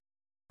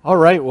All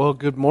right, well,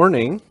 good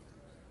morning.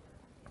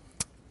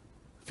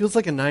 Feels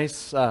like a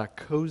nice,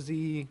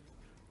 cozy,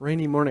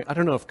 rainy morning. I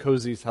don't know if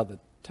cozy is how the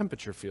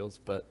temperature feels,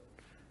 but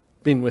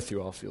being with you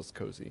all feels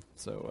cozy.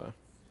 So,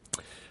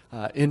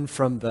 in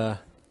from the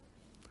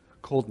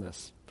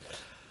coldness.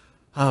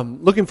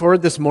 Looking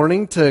forward this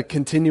morning to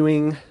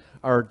continuing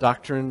our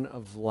Doctrine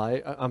of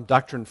Life,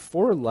 Doctrine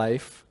for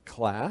Life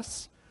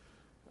class.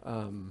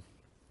 I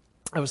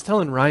was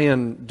telling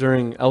Ryan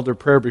during elder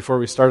prayer before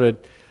we started,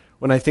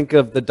 when I think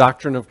of the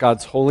doctrine of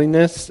God's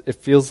holiness, it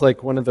feels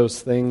like one of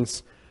those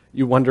things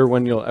you wonder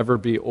when you'll ever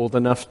be old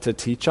enough to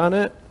teach on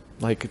it.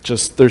 Like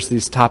just there's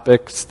these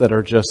topics that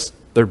are just,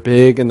 they're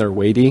big and they're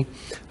weighty.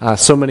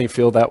 So many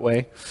feel that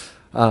way.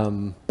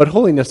 But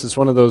holiness is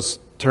one of those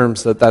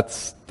terms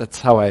that's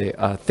how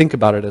I think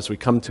about it as we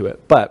come to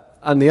it. But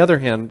on the other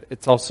hand,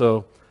 it's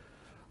also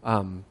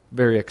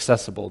very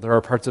accessible. There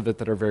are parts of it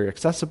that are very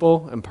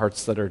accessible and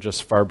parts that are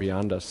just far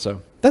beyond us.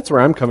 So that's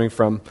where I'm coming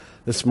from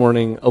this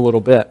morning a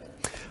little bit.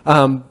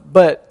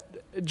 But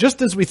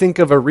just as we think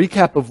of a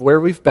recap of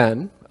where we've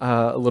been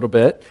a little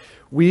bit,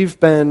 we've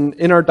been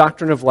in our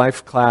Doctrine of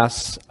Life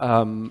class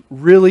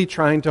really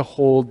trying to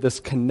hold this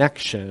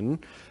connection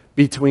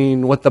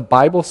between what the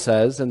Bible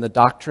says and the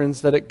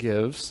doctrines that it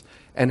gives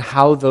and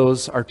how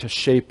those are to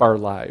shape our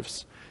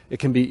lives. It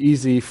can be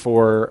easy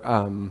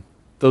for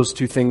those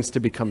two things to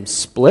become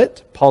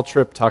split. Paul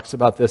Tripp talks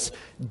about this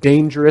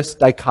dangerous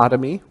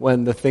dichotomy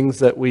when the things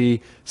that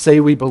we say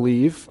we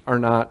believe are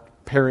not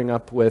pairing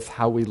up with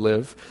how we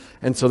live.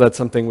 And so that's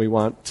something we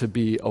want to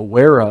be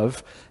aware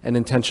of and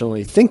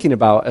intentionally thinking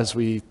about as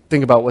we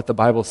think about what the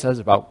Bible says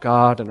about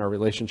God and our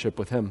relationship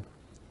with Him.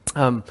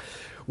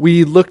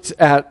 We looked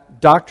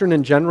at doctrine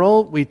in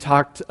general. We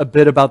talked a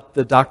bit about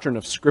the doctrine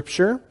of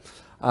Scripture.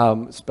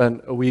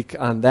 Spent a week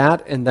on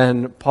that, and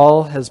then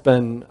Paul has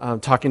been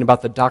talking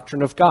about the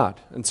doctrine of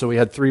God, and so we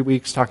had 3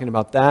 weeks talking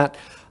about that.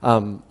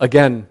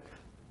 Again,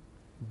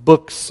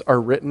 books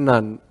are written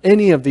on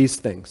any of these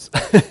things,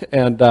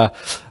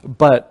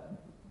 but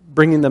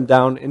bringing them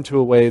down into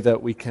a way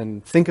that we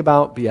can think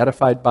about, be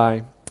edified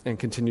by, and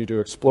continue to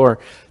explore.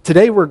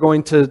 Today we're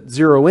going to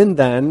zero in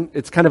then,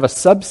 it's kind of a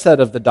subset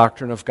of the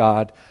doctrine of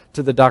God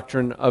to the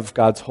doctrine of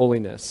God's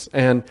holiness.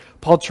 And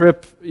Paul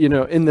Tripp,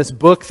 in this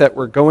book that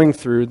we're going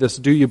through, this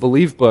Do You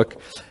Believe book,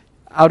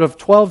 out of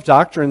 12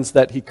 doctrines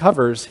that he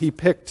covers, he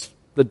picked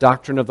the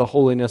doctrine of the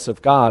holiness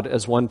of God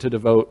as one to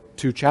devote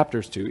 2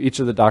 chapters to. Each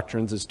of the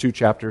doctrines is 2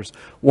 chapters,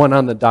 one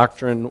on the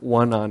doctrine,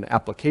 one on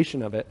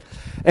application of it.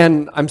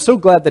 And I'm so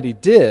glad that he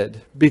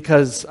did,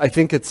 because I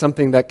think it's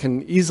something that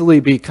can easily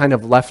be kind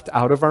of left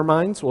out of our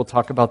minds. We'll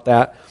talk about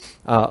that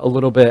a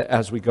little bit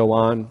as we go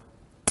on.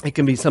 It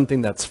can be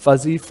something that's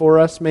fuzzy for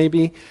us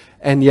maybe,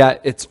 and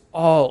yet it's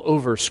all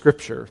over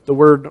Scripture. The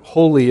word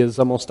holy is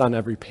almost on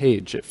every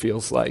page, it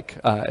feels like,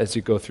 as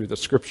you go through the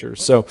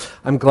Scriptures. So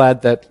I'm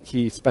glad that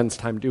he spends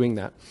time doing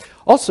that.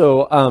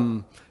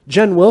 Also,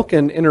 Jen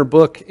Wilkin, in her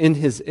book, In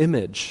His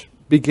Image,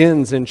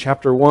 begins in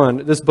chapter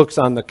 1. This book's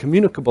on the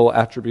communicable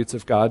attributes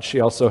of God.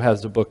 She also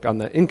has a book on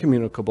the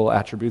incommunicable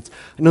attributes.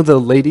 I know the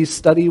ladies'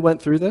 study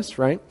went through this,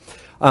 right?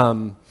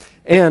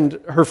 And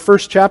her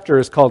first chapter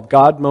is called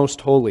God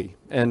Most Holy.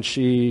 And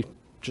she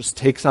just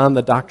takes on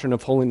the doctrine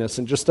of holiness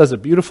and just does a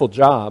beautiful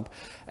job.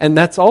 And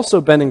that's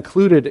also been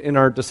included in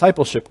our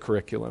discipleship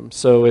curriculum.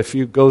 So if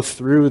you go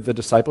through the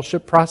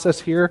discipleship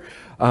process here,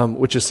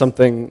 which is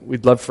something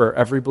we'd love for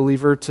every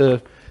believer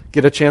to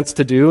get a chance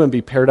to do and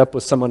be paired up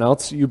with someone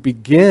else, you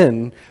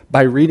begin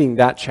by reading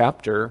that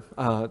chapter,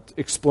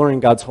 exploring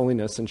God's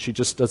holiness, and she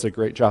just does a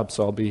great job,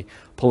 so I'll be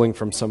pulling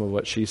from some of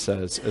what she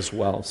says as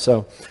well.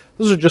 So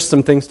those are just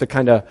some things to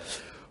kind of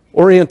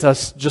orient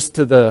us just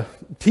to the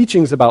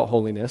teachings about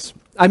holiness.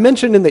 I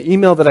mentioned in the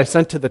email that I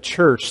sent to the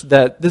church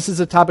that this is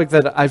a topic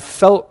that I've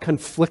felt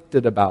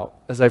conflicted about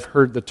as I've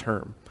heard the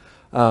term.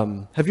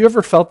 Have you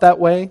ever felt that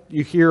way?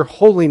 You hear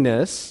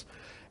holiness,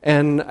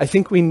 and I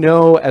think we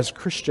know as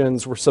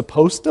Christians we're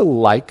supposed to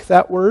like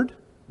that word,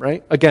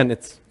 right? Again,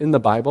 it's in the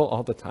Bible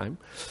all the time.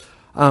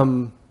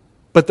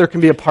 But there can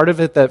be a part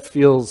of it that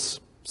feels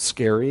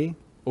scary,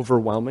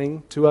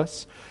 overwhelming to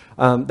us.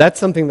 That's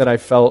something that I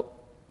felt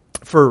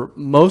for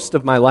most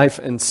of my life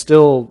and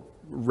still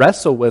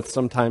wrestle with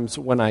sometimes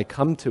when I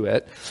come to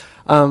it.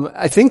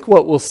 I think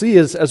what we'll see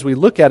is, as we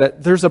look at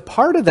it, there's a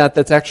part of that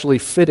that's actually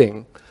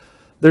fitting.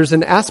 There's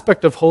an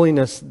aspect of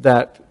holiness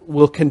that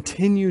will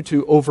continue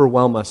to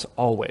overwhelm us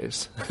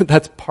always.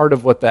 That's part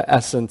of what the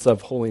essence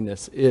of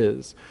holiness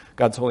is,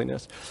 God's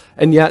holiness.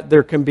 And yet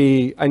there can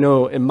be, I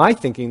know in my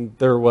thinking,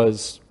 there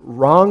was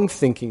wrong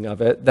thinking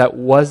of it that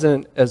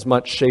wasn't as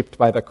much shaped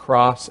by the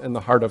cross and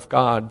the heart of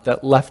God,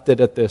 that left it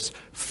at this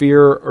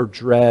fear or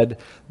dread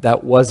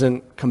that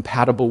wasn't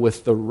compatible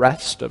with the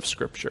rest of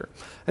Scripture.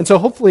 And so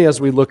hopefully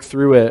as we look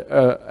through it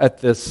at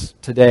this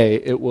today,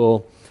 it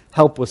will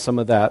help with some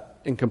of that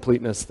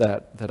incompleteness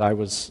that I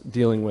was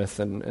dealing with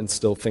and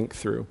still think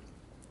through.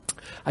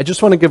 I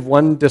just want to give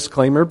one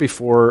disclaimer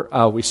before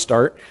we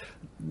start,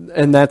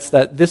 and that's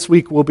that this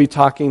week we'll be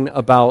talking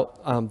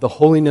about the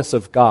holiness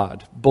of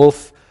God,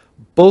 both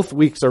both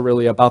weeks are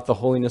really about the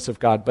holiness of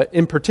God. But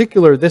in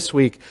particular, this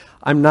week,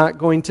 I'm not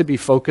going to be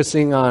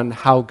focusing on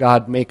how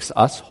God makes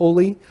us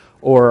holy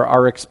or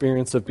our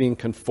experience of being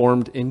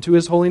conformed into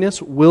his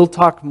holiness. We'll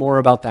talk more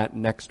about that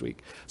next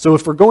week. So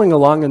if we're going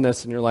along in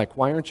this and you're like,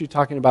 why aren't you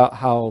talking about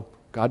how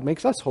God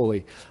makes us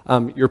holy?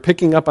 You're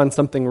picking up on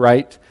something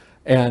right,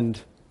 and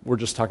we're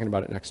just talking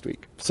about it next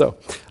week. So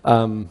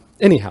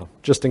anyhow,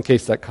 just in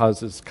case that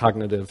causes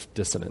cognitive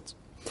dissonance.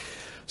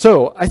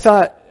 So I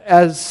thought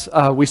as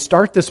we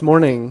start this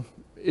morning,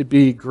 it'd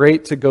be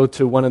great to go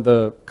to one of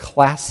the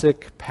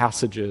classic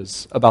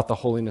passages about the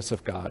holiness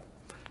of God.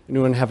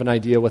 Anyone have an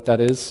idea what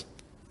that is?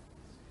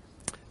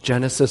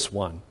 Genesis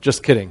 1.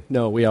 Just kidding.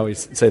 No, we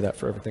always say that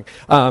for everything.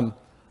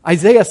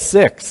 Isaiah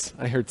 6.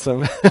 I heard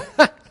some.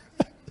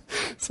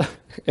 So,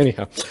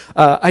 anyhow,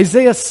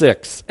 Isaiah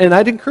 6. And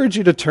I'd encourage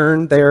you to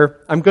turn there.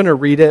 I'm going to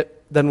read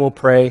it, then we'll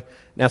pray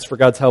and ask for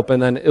God's help,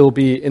 and then it'll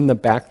be in the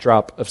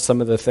backdrop of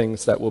some of the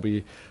things that we'll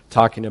be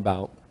talking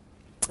about.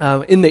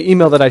 In the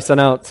email that I sent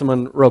out,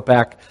 someone wrote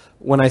back,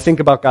 when I think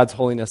about God's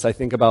holiness, I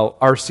think about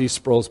R.C.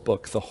 Sproul's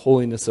book, The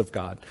Holiness of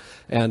God.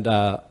 And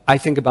I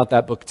think about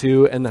that book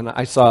too. And then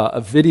I saw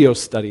a video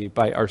study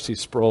by R.C.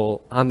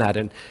 Sproul on that,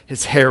 and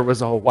his hair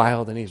was all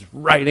wild, and he's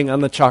writing on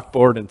the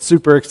chalkboard and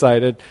super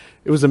excited.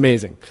 It was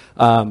amazing.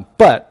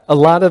 But a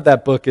lot of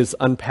that book is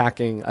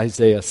unpacking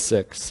Isaiah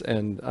 6.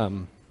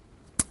 And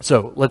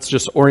so let's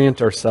just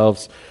orient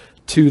ourselves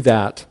to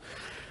that.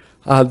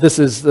 This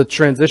is the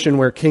transition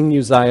where King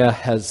Uzziah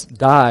has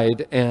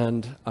died,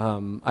 and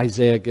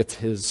Isaiah gets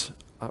his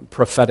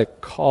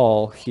prophetic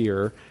call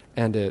here,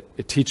 and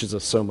it teaches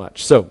us so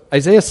much. So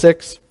Isaiah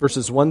 6,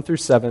 verses 1 through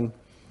 7,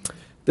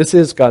 this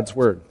is God's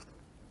word.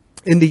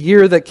 In the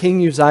year that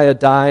King Uzziah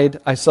died,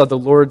 I saw the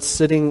Lord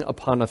sitting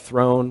upon a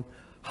throne,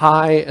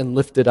 high and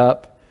lifted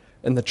up,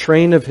 and the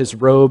train of his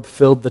robe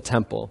filled the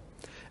temple.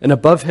 And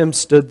above him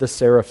stood the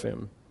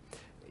seraphim.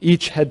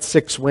 Each had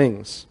 6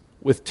 wings.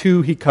 With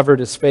 2 he covered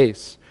his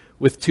face,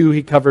 with 2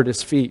 he covered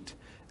his feet,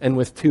 and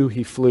with 2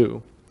 he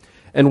flew.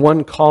 And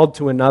one called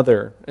to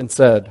another and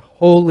said,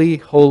 Holy,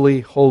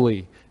 holy,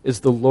 holy is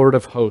the Lord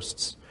of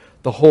hosts.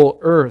 The whole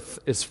earth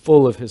is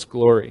full of his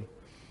glory.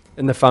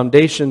 And the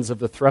foundations of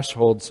the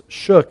thresholds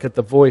shook at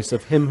the voice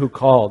of him who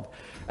called,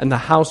 and the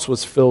house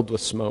was filled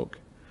with smoke.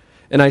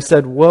 And I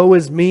said, Woe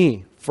is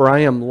me, for I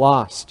am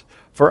lost,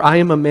 for I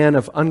am a man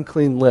of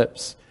unclean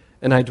lips,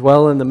 and I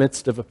dwell in the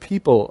midst of a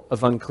people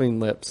of unclean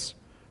lips.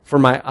 For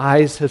my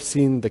eyes have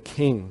seen the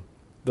King,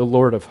 the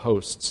Lord of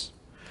hosts.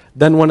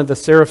 Then one of the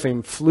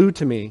seraphim flew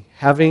to me,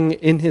 having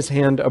in his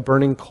hand a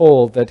burning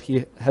coal that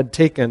he had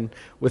taken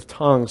with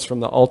tongs from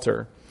the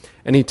altar.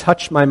 And he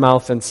touched my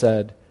mouth and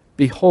said,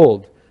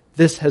 Behold,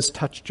 this has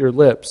touched your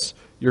lips.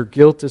 Your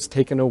guilt is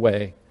taken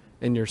away,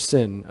 and your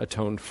sin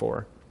atoned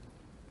for.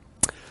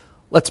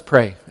 Let's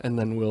pray, and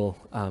then we'll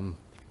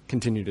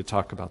continue to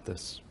talk about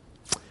this.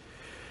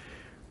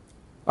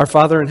 Our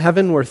Father in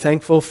heaven, we're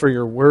thankful for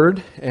your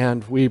word,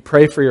 and we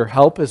pray for your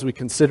help as we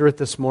consider it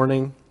this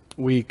morning.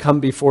 We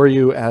come before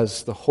you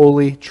as the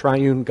holy,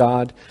 triune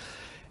God,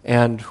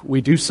 and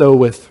we do so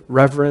with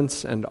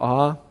reverence and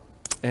awe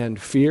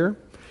and fear.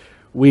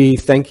 We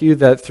thank you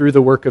that through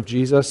the work of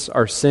Jesus,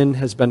 our sin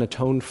has been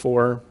atoned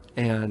for,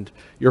 and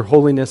your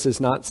holiness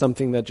is not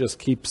something that just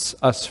keeps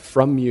us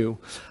from you,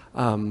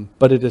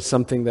 but it is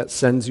something that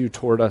sends you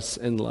toward us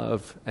in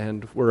love,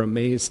 and we're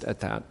amazed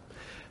at that.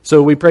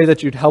 So we pray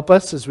that you'd help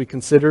us as we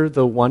consider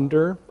the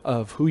wonder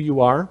of who you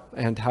are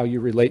and how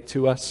you relate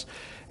to us.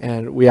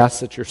 And we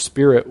ask that your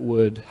Spirit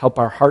would help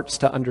our hearts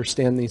to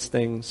understand these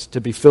things, to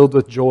be filled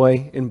with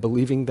joy in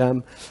believing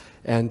them,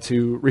 and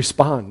to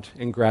respond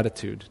in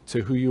gratitude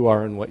to who you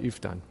are and what you've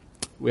done.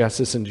 We ask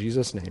this in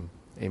Jesus' name.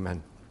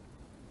 Amen.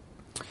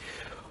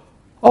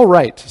 All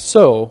right,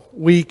 so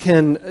we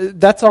can,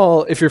 that's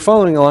all, if you're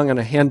following along on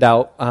a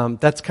handout,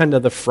 that's kind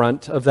of the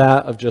front of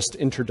that, of just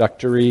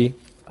introductory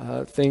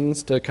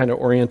things to kind of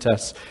orient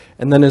us.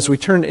 And then as we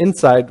turn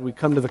inside, we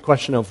come to the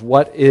question of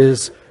what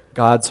is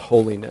God's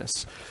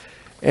holiness?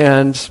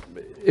 And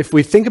if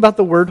we think about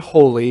the word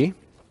holy,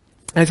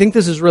 I think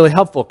this is really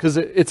helpful because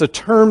it's a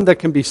term that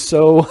can be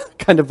so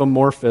kind of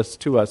amorphous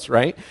to us,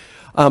 right?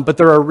 But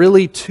there are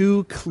really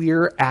 2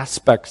 clear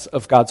aspects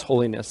of God's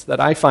holiness that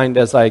I find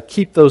as I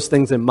keep those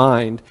things in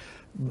mind,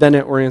 then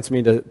it orients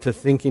me to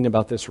thinking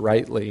about this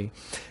rightly.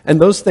 And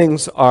those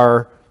things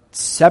are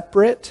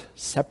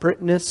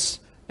separateness,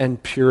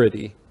 and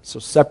purity. So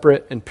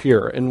separate and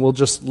pure. And we'll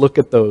just look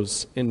at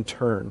those in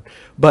turn.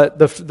 But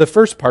the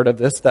first part of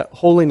this, that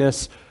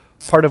holiness,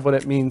 part of what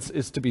it means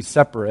is to be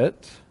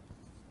separate.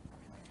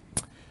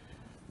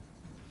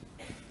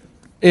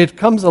 It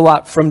comes a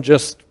lot from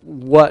just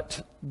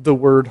what the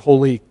word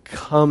holy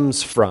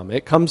comes from.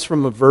 It comes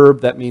from a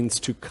verb that means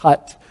to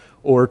cut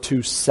or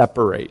to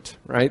separate,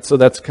 right? So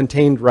that's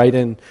contained right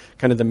in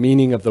kind of the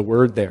meaning of the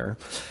word there.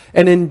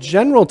 And in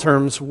general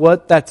terms,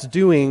 what that's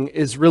doing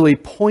is really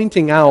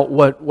pointing out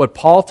what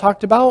Paul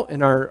talked about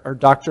in our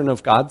Doctrine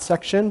of God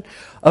section,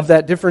 of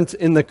that difference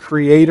in the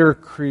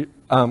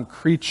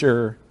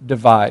creator-creature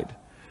divide.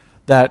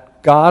 That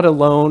that God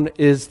alone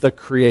is the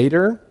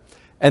creator,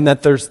 and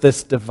that there's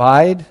this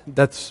divide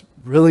that's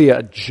really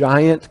a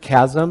giant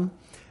chasm,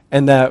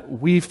 and that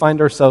we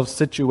find ourselves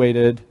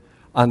situated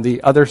on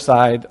the other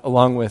side,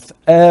 along with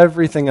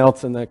everything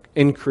else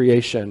in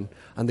creation,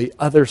 on the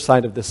other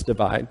side of this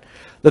divide.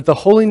 That the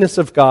holiness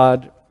of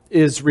God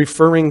is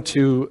referring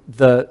to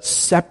the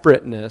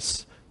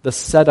separateness, the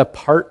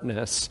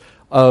set-apartness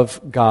of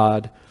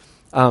God,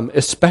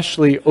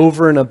 especially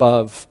over and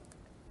above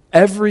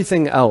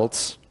everything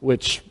else,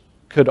 which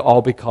could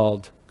all be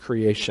called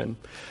creation.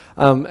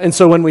 And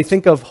so when we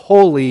think of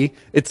holy,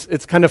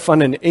 it's kind of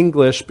fun in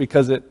English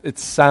because it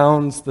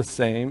sounds the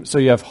same. So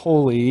you have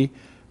holy,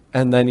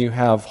 and then you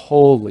have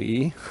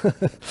holy,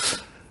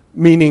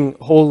 meaning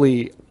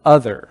holy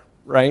other,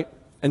 right?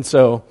 And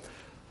so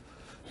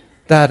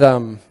that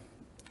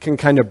can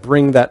kind of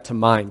bring that to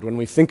mind. When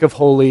we think of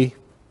holy,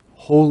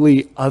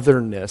 holy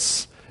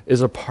otherness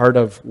is a part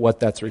of what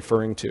that's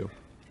referring to.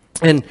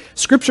 And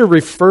Scripture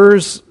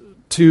refers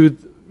to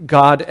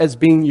God as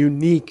being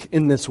unique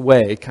in this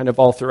way, kind of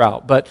all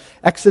throughout. But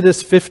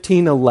Exodus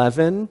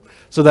 15:11,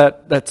 so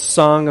that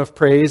song of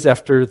praise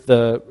after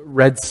the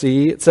Red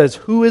Sea, it says,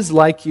 "Who is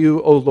like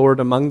you, O Lord,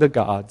 among the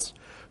gods?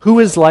 Who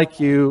is like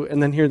you?"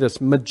 And then hear this,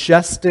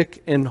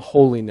 "majestic in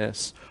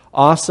holiness,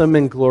 awesome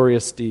in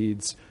glorious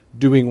deeds,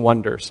 doing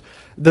wonders."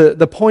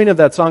 The point of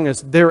that song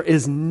is there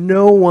is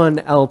no one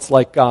else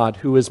like God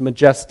who is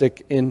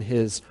majestic in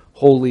his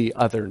holy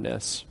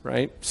otherness,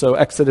 right? So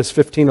Exodus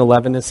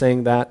 15:11 is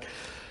saying that.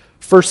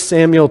 1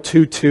 Samuel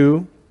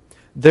 2:2,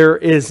 "There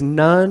is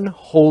none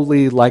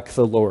holy like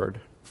the Lord,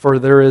 for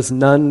there is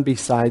none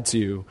besides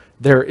you.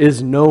 There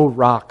is no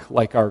rock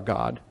like our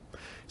God."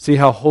 See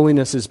how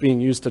holiness is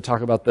being used to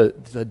talk about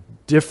the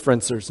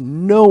difference. There's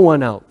no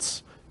one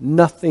else,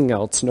 nothing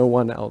else, no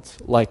one else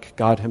like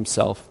God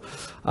himself.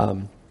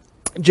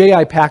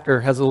 J.I. Packer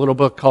has a little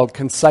book called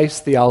Concise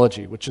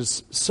Theology, which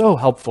is so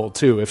helpful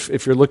too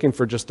if you're looking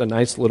for just a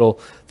nice little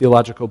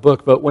theological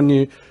book. But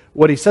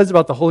what he says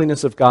about the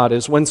holiness of God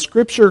is when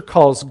Scripture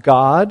calls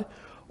God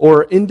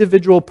or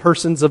individual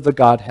persons of the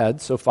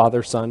Godhead, so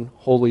Father, Son,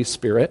 Holy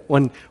Spirit,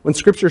 when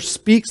Scripture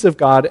speaks of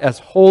God as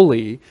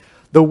holy,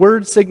 the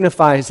word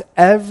signifies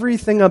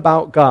everything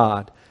about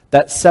God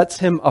that sets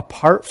him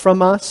apart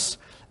from us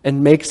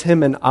and makes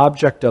him an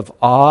object of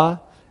awe,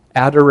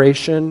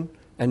 adoration,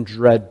 and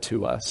dread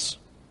to us.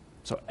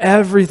 So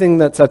everything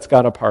that sets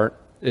God apart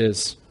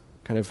is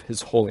kind of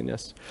his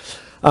holiness.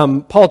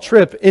 Paul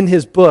Tripp, in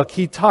his book,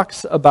 he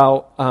talks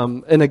about,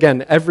 and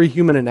again, every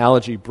human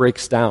analogy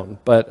breaks down,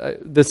 but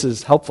this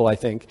is helpful, I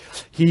think.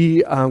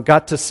 He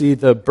got to see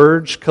the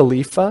Burj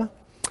Khalifa,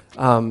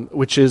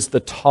 which is the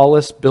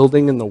tallest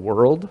building in the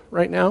world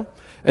right now.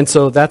 And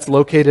so that's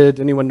located,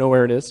 anyone know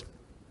where it is?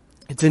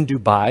 It's in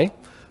Dubai.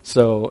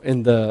 So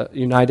in the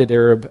United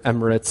Arab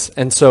Emirates.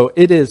 And so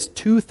it is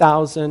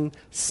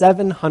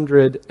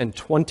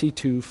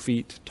 2,722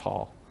 feet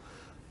tall,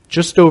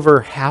 just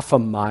over half a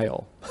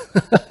mile.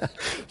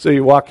 So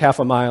you walk half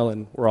a mile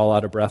and we're all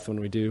out of breath when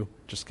we do.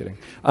 Just kidding.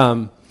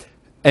 And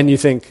you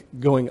think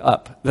going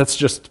up, that's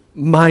just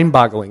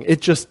mind-boggling.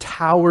 It just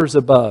towers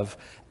above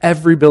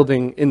every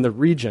building in the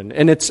region.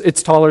 And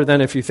it's taller than,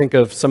 if you think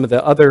of some of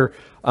the other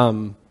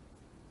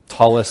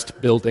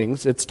tallest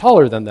buildings, it's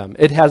taller than them.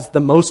 It has the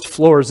most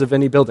floors of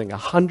any building,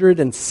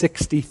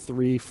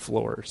 163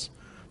 floors.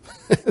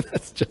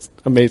 That's just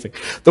amazing.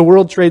 The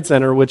World Trade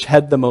Center, which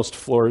had the most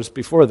floors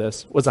before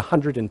this, was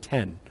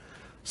 110.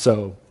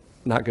 So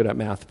not good at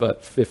math,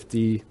 but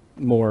 50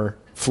 more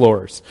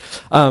floors.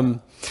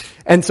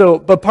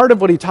 But part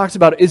of what he talks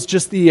about is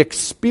just the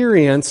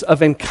experience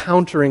of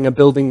encountering a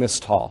building this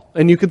tall.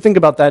 And you could think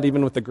about that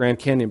even with the Grand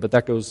Canyon, but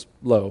that goes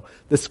low.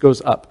 This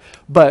goes up.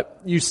 But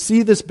you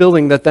see this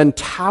building that then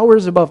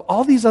towers above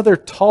all these other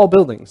tall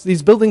buildings.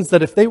 These buildings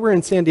that if they were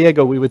in San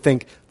Diego, we would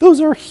think, those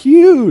are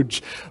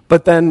huge.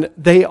 But then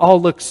they all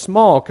look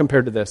small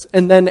compared to this.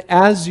 And then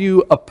as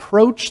you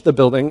approach the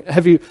building,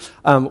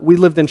 we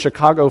lived in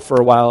Chicago for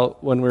a while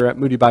when we were at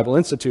Moody Bible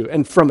Institute.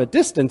 And from a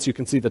distance, you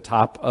can see the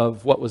top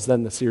of what was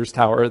then the Sears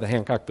Tower, the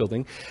Hancock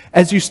Building.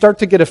 As you start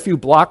to get a few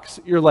blocks,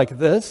 you're like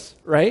this,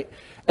 right?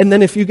 And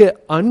then if you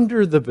get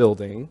under the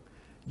building,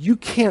 you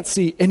can't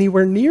see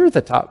anywhere near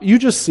the top. You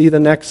just see the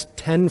next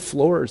 10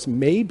 floors,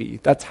 maybe.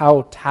 That's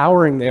how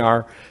towering they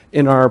are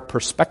in our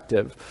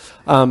perspective.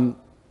 And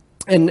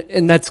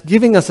that's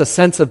giving us a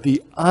sense of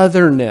the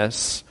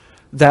otherness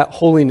that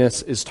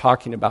holiness is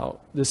talking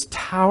about. This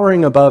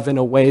towering above in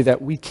a way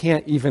that we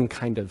can't even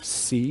kind of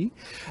see.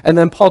 And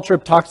then Paul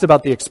Tripp talks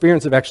about the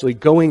experience of actually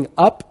going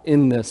up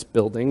in this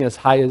building as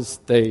high as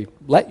they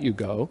let you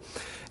go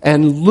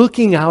and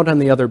looking out on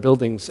the other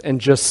buildings and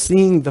just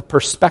seeing the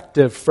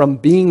perspective from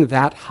being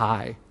that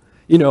high.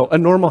 You know, a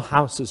normal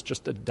house is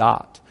just a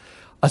dot.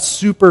 A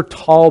super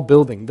tall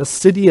building, the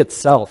city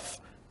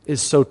itself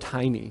is so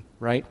tiny,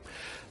 right?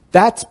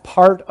 That's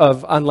part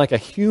of, on like a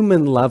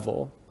human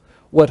level,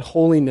 what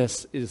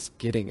holiness is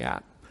getting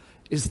at,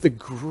 is the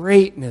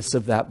greatness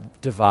of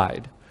that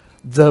divide.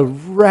 the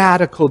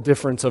radical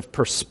difference of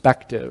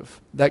perspective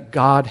that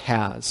God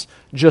has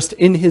just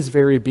in his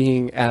very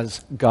being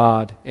as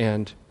God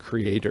and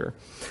creator.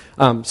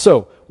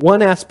 So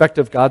one aspect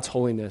of God's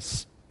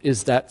holiness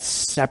is that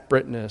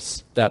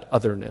separateness, that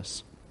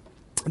otherness.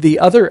 The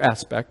other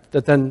aspect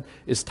that then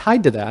is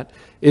tied to that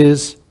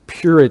is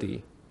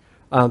purity,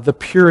 the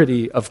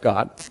purity of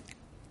God.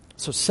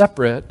 So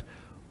separate,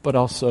 but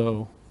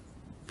also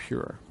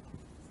pure.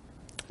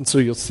 And so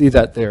you'll see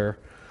that there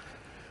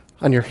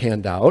on your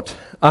handout.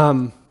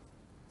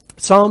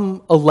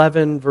 Psalm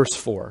 11, verse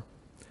 4.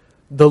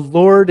 The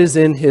Lord is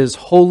in his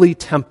holy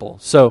temple.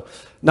 So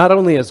not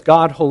only is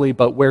God holy,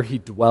 but where he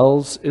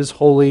dwells is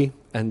holy,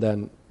 and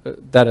then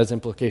that has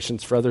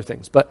implications for other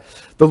things. But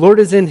the Lord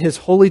is in his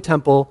holy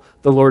temple.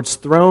 The Lord's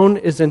throne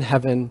is in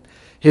heaven.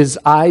 His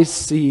eyes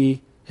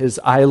see, his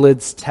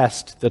eyelids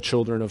test the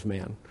children of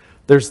man.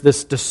 There's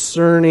this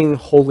discerning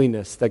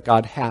holiness that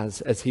God has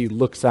as he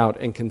looks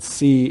out and can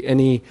see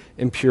any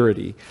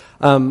impurity.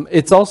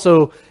 It's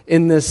also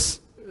in this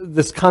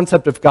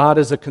concept of God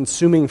as a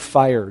consuming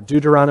fire.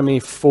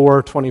 Deuteronomy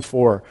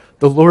 4:24.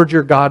 The Lord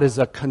your God is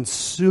a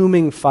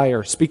consuming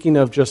fire, speaking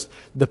of just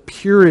the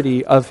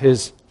purity of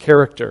his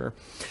character.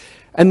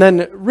 And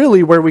then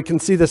really where we can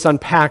see this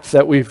unpacked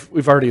that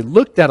we've already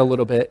looked at a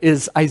little bit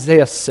is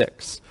Isaiah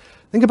 6.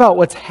 Think about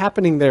what's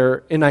happening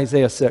there in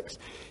Isaiah 6.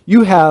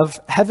 You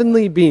have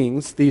heavenly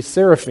beings, these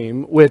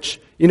seraphim,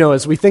 which,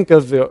 as we think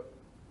of the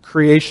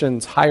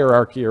creation's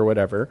hierarchy or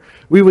whatever,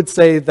 we would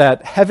say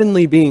that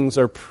heavenly beings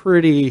are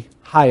pretty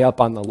high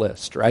up on the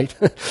list, right?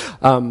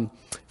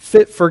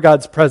 Fit for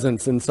God's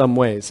presence in some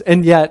ways.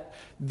 And yet,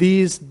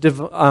 these,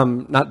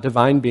 not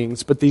divine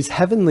beings, but these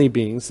heavenly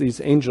beings, these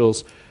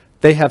angels,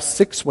 they have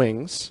 6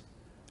 wings.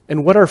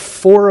 And what are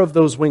 4 of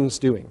those wings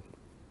doing?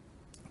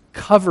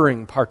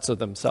 Covering parts of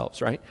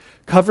themselves, right?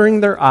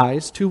 Covering their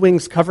eyes, 2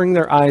 wings covering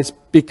their eyes,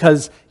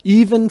 because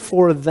even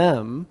for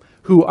them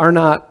who are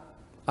not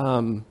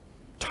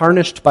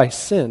tarnished by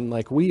sin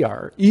like we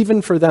are,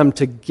 even for them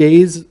to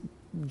gaze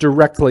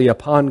directly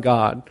upon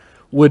God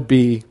would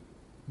be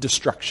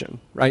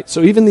destruction, right?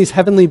 So even these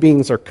heavenly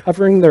beings are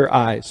covering their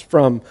eyes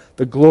from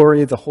the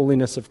glory, the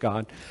holiness of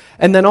God,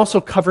 and then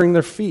also covering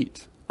their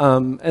feet.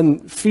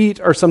 And feet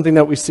are something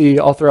that we see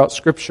all throughout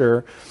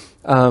Scripture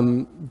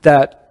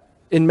that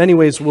in many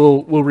ways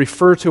will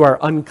refer to our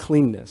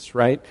uncleanness,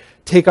 right?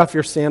 Take off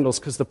your sandals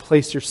because the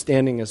place you're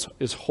standing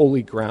is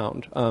holy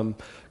ground.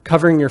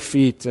 Covering your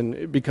feet, and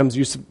it becomes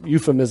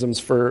euphemisms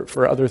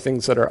for other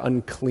things that are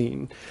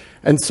unclean.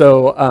 And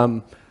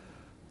so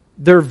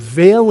they're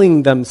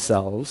veiling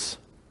themselves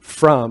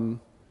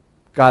from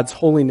God's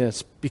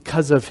holiness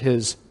because of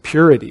his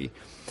purity.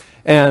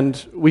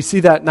 And we see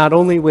that not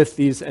only with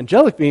these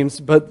angelic beings,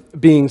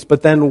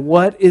 but then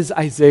what is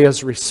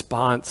Isaiah's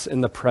response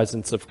in the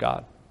presence of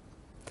God?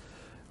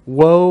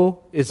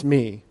 Woe is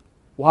me.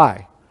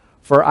 Why?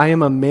 For I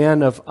am a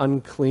man of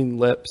unclean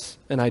lips,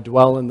 and I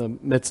dwell in the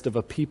midst of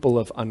a people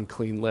of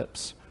unclean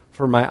lips.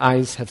 For my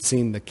eyes have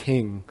seen the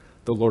King,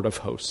 the Lord of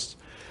hosts.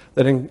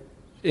 That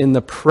in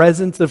the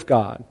presence of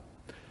God,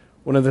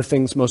 one of the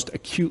things most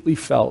acutely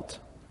felt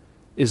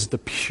is the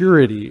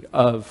purity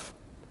of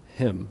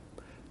him,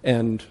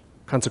 and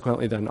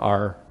consequently then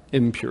our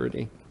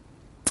impurity.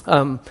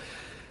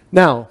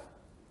 Now,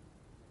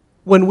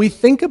 when we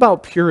think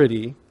about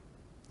purity,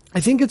 I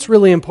think it's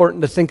really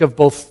important to think of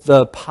both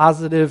the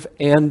positive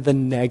and the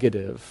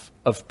negative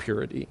of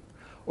purity,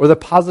 or the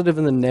positive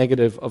and the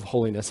negative of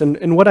holiness.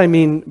 And what I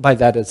mean by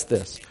that is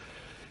this.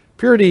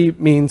 Purity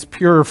means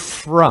pure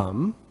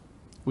from.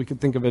 We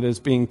could think of it as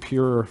being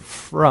pure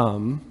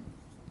from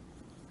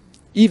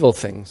evil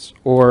things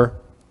or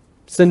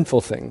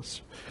sinful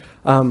things.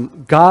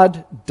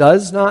 God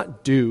does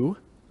not do,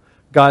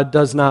 God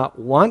does not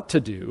want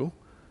to do,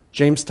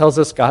 James tells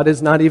us God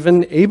is not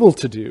even able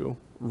to do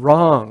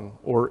wrong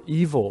or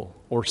evil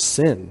or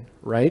sin,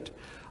 right?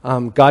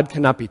 God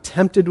cannot be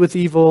tempted with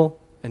evil,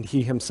 and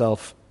he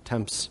himself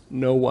tempts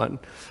no one.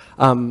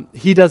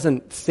 He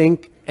doesn't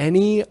think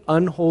any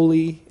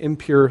unholy,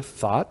 impure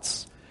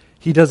thoughts.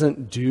 He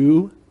doesn't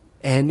do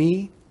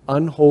any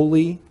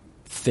unholy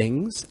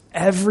things.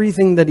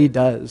 Everything that he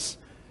does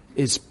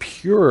is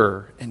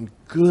pure and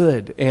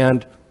good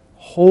and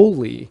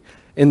holy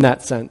in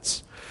that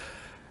sense.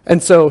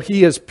 And so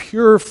he is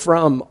pure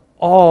from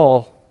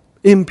all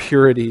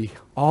impurity,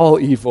 all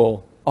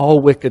evil, all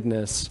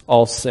wickedness,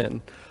 all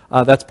sin.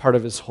 That's part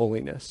of his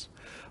holiness.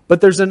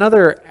 But there's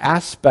another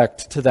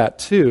aspect to that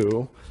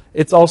too.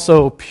 It's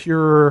also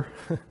pure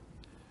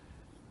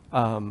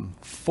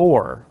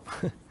for,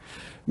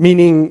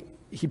 meaning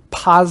he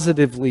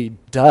positively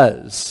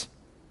does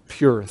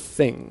pure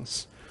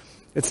things.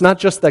 It's not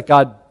just that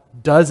God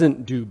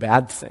doesn't do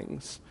bad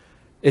things.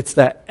 It's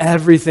that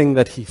everything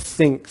that he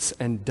thinks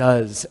and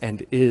does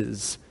and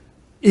is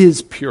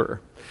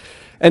pure.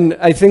 And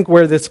I think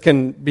where this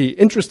can be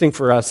interesting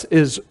for us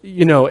is,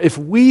 if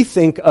we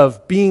think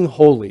of being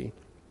holy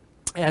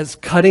as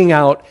cutting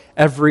out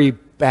every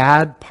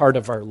bad part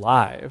of our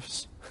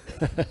lives,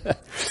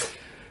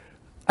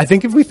 I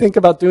think if we think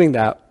about doing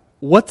that,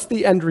 what's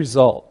the end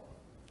result?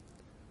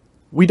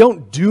 we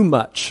don't do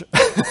much,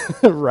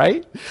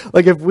 right?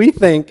 Like if we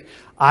think,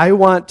 I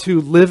want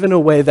to live in a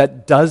way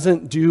that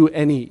doesn't do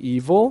any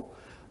evil,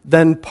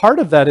 then part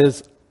of that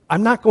is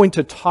I'm not going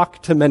to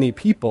talk to many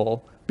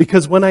people,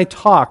 because when I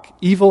talk,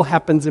 evil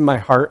happens in my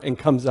heart and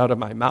comes out of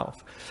my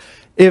mouth.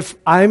 If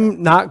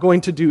I'm not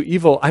going to do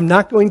evil, I'm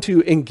not going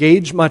to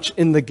engage much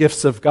in the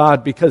gifts of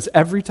God, because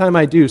every time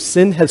I do,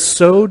 sin has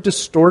so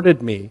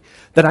distorted me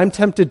that I'm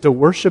tempted to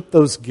worship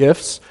those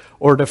gifts,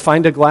 or to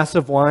find a glass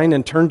of wine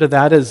and turn to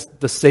that as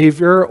the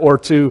Savior, or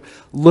to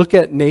look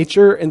at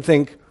nature and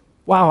think,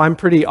 wow, I'm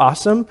pretty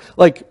awesome.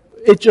 Like,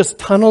 it just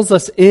tunnels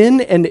us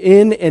in and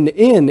in and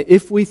in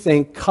if we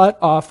think cut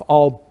off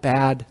all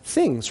bad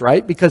things,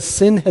 right? Because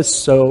sin has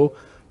so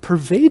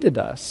pervaded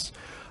us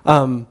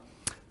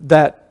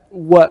that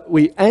what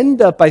we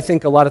end up, I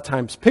think, a lot of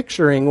times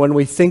picturing when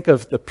we think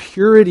of the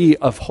purity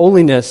of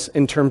holiness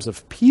in terms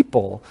of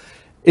people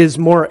is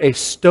more a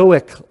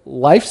stoic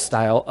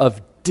lifestyle of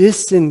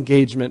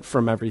disengagement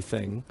from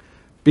everything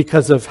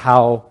because of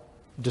how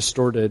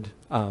distorted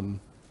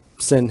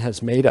sin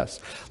has made us.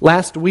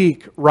 Last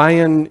week,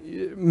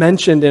 Ryan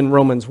mentioned in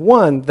Romans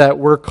 1 that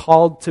we're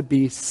called to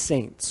be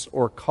saints,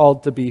 or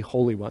called to be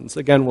holy ones.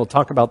 Again, we'll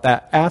talk about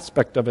that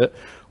aspect of it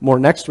more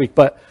next week.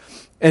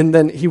 And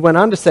then he went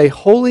on to say,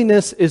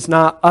 holiness is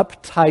not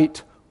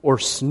uptight or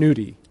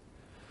snooty.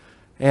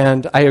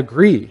 And I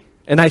agree.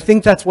 And I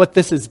think that's what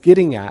this is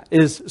getting at,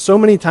 is so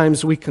many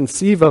times we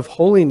conceive of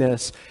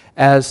holiness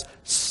as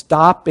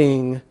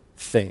stopping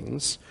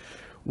things,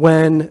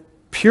 when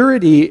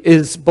purity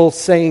is both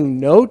saying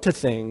no to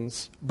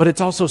things, but it's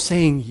also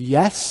saying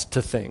yes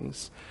to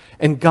things.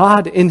 And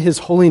God, in his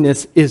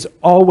holiness, is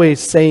always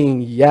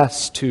saying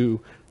yes to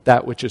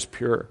that which is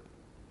pure.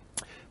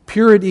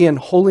 Purity and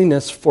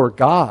holiness for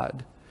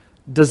God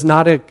does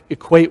not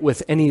equate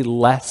with any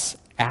less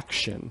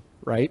action,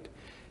 right?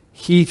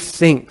 He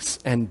thinks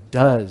and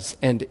does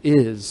and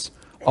is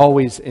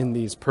always in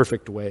these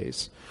perfect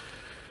ways.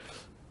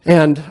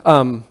 And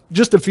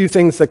just a few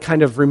things that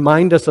kind of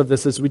remind us of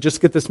this as we just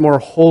get this more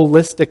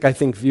holistic, I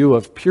think, view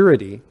of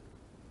purity.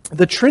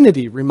 The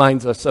Trinity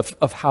reminds us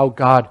of how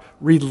God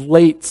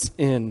relates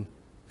in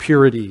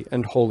purity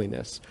and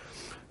holiness.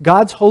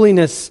 God's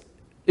holiness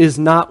is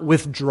not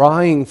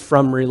withdrawing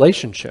from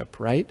relationship,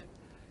 right?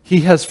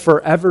 He has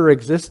forever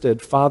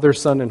existed, Father,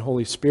 Son, and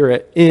Holy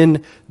Spirit,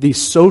 in the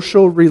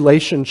social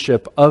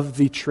relationship of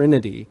the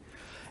Trinity.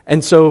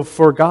 And so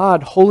for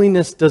God,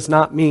 holiness does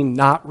not mean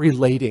not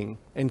relating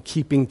and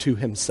keeping to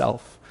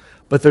himself,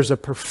 but there's a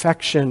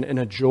perfection and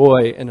a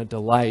joy and a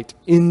delight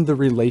in the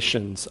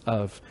relations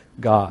of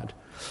God.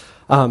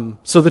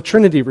 So the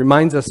Trinity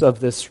reminds us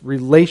of this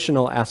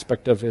relational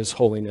aspect of his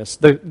holiness.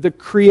 The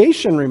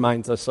creation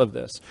reminds us of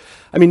this.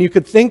 I mean, you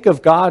could think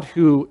of God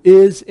who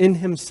is in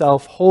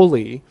himself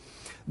holy,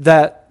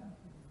 that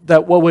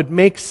what would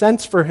make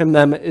sense for him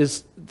then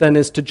is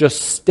to just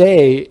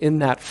stay in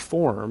that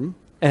form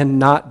and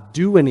not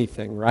do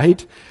anything,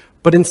 right?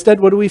 But instead,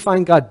 what do we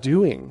find God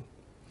doing?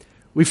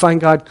 We find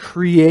God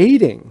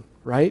creating,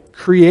 right?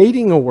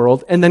 Creating a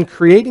world and then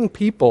creating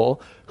people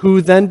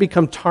who then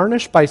become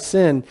tarnished by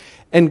sin,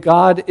 and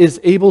God is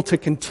able to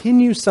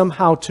continue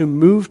somehow to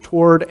move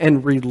toward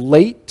and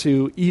relate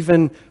to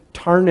even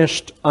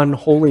tarnished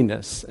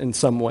unholiness in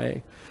some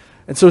way.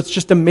 And so it's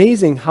just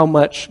amazing how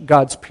much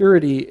God's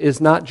purity is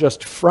not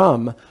just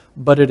from,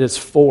 but it is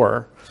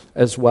for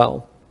as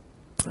well.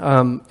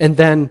 And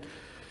then,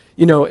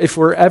 if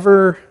we're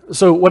ever...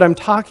 So what I'm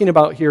talking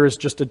about here is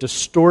just a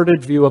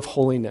distorted view of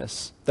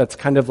holiness that's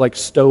kind of like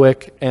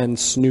stoic and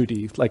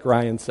snooty, like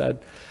Ryan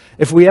said.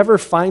 If we ever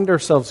find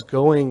ourselves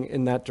going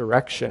in that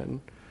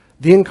direction,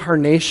 the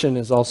incarnation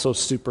is also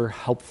super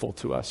helpful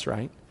to us,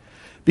 right?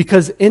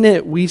 Because in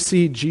it we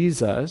see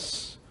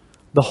Jesus,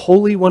 the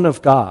Holy One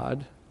of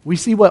God. We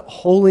see what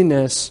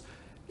holiness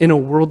in a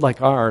world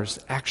like ours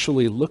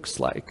actually looks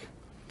like.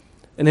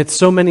 And it's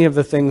so many of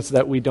the things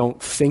that we don't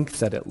think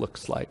that it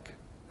looks like.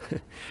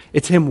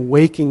 It's him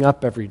waking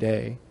up every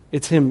day.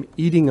 It's him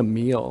eating a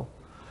meal.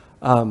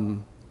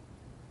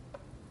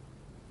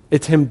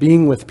 It's him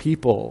being with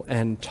people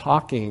and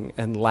talking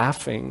and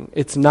laughing.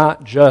 It's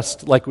not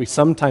just like we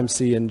sometimes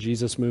see in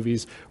Jesus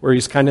movies where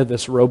he's kind of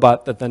this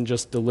robot that then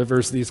just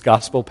delivers these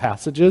gospel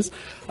passages.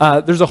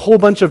 There's a whole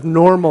bunch of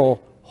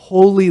normal,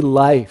 holy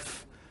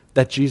life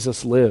that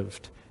Jesus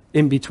lived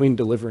in between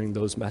delivering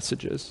those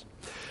messages.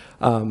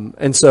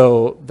 And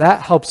so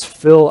that helps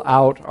fill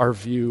out our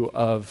view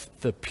of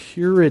the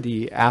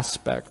purity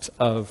aspect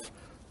of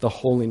the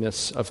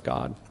holiness of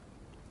God.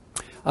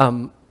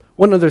 One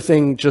other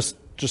thing just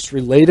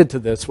related to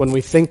this, when we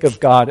think of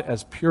God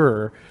as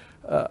pure,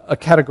 a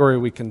category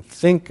we can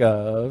think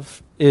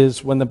of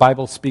is when the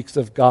Bible speaks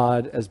of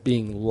God as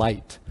being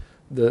light.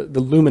 The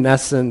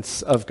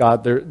luminescence of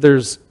God,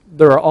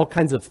 there are all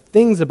kinds of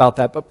things about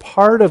that, but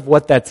part of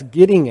what that's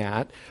getting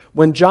at,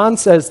 when John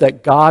says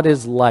that God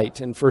is light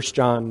in 1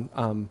 John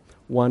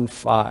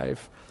 1:5,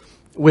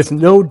 with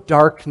no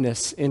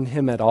darkness in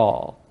him at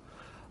all,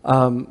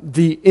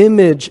 the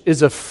image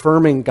is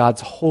affirming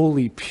God's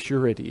holy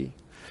purity.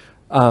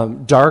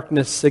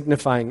 darkness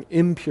signifying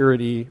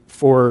impurity.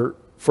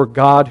 For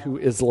God who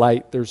is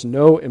light, there's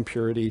no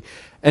impurity.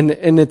 And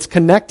it's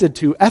connected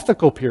to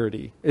ethical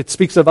purity. It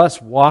speaks of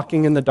us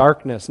walking in the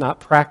darkness, not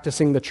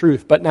practicing the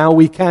truth. But now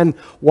we can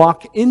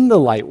walk in the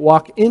light,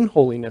 walk in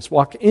holiness,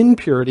 walk in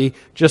purity,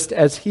 just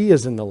as he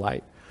is in the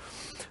light.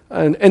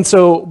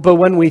 But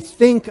when we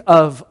think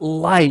of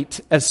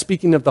light as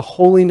speaking of the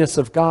holiness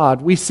of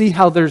God, we see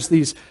how there's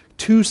these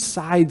two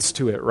sides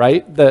to it,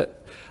 right?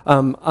 That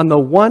on the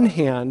one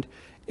hand,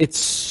 it's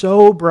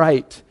so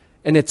bright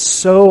and it's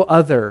so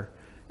other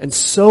and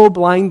so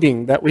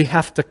blinding that we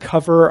have to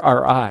cover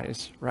our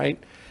eyes,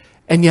 right?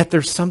 And yet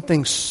there's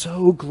something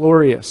so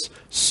glorious,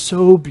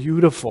 so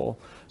beautiful,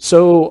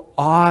 so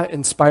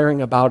awe-inspiring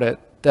about it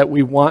that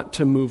we want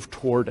to move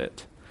toward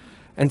it.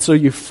 And so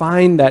you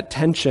find that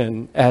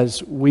tension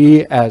as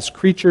we as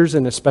creatures,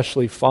 and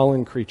especially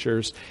fallen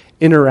creatures,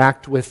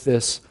 interact with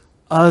this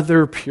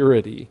other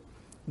purity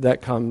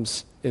that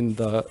comes in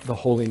the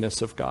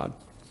holiness of God.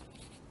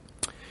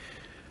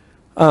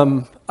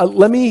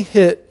 Let me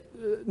hit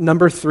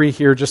number 3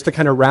 here just to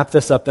kind of wrap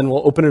this up, then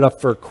we'll open it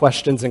up for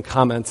questions and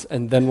comments,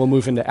 and then we'll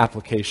move into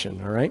application,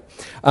 all right?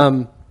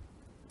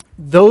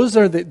 These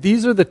are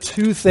the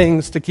two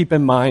things to keep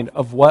in mind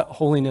of what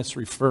holiness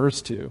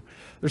refers to.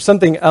 There's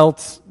something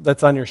else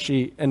that's on your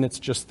sheet, and it's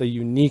just the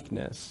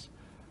uniqueness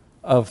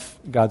of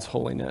God's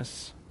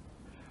holiness.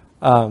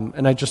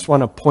 And I just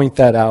want to point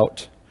that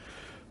out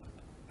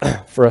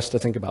for us to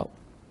think about.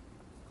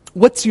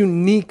 What's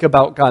unique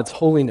about God's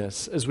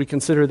holiness as we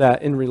consider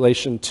that in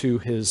relation to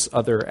his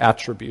other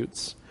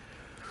attributes?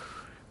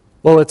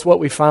 Well, it's what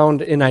we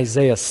found in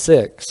Isaiah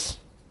 6,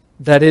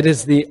 that it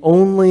is the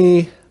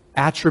only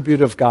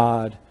attribute of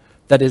God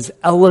that is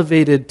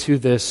elevated to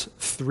this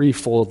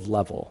threefold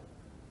level.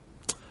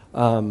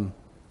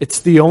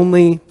 It's the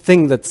only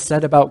thing that's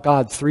said about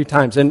God 3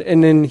 times. And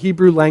in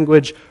Hebrew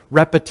language,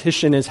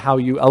 repetition is how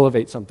you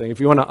elevate something.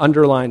 If you want to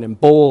underline and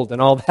bold and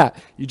all that,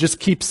 you just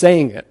keep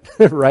saying it,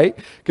 right?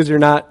 Because you're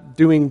not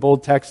doing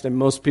bold text and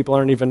most people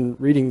aren't even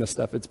reading the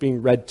stuff. It's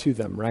being read to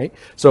them, right?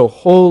 So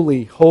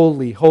holy,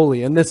 holy,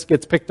 holy. And this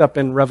gets picked up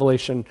in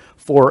Revelation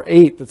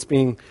 4:8 that's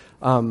being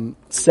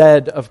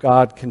said of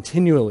God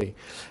continually.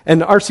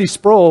 And R.C.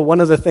 Sproul,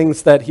 one of the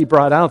things that he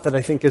brought out that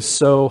I think is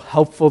so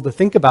helpful to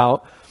think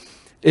about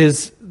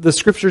is the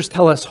scriptures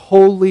tell us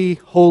holy,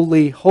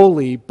 holy,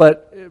 holy,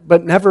 but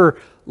never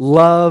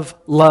love,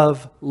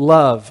 love,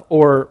 love,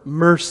 or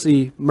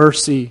mercy,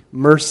 mercy,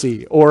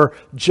 mercy, or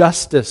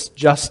justice,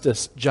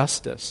 justice,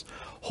 justice.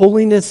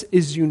 Holiness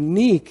is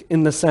unique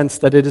in the sense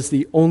that it is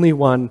the only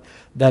one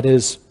that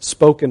is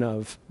spoken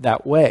of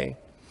that way.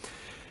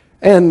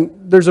 And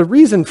there's a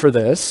reason for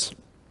this.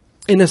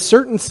 In a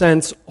certain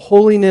sense,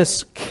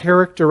 holiness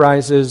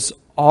characterizes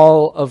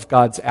all of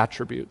God's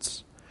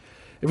attributes.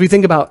 If we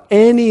think about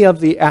any of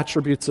the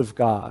attributes of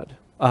God,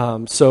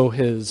 so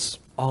his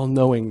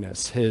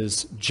all-knowingness,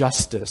 his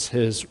justice,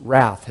 his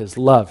wrath, his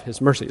love,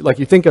 his mercy, like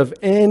you think of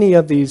any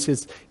of these,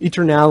 his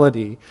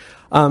eternality,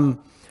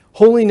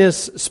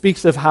 holiness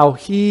speaks of how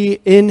he,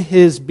 in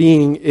his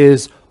being,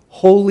 is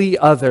wholly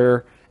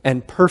other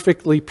and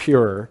perfectly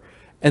pure,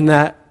 and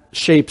that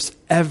shapes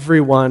every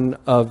one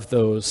of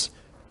those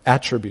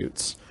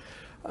attributes.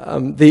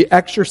 The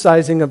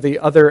exercising of the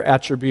other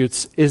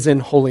attributes is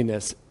in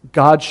holiness.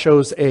 God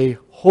shows a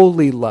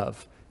holy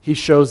love. He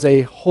shows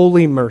a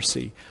holy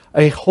mercy,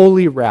 a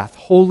holy wrath,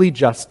 holy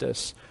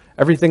justice.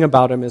 Everything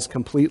about him is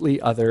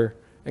completely other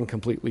and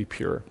completely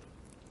pure.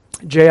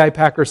 J.I.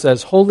 Packer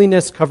says,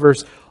 holiness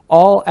covers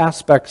all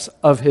aspects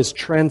of his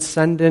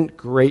transcendent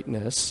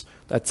greatness,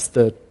 that's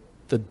the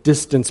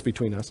distance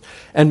between us,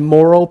 and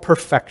moral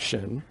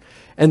perfection,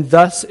 and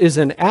thus is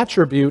an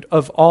attribute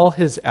of all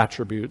his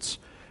attributes.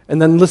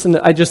 And then listen,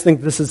 I just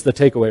think this is the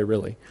takeaway,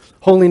 really.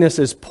 Holiness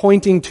is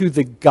pointing to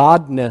the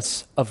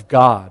godness of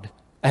God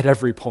at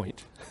every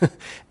point.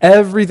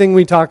 Everything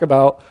we talk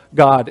about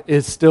God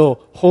is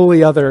still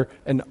wholly other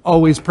and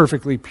always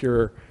perfectly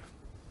pure,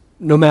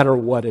 no matter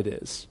what it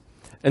is.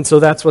 And so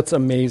that's what's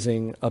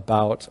amazing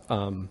about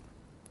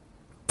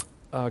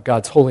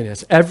God's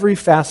holiness. Every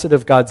facet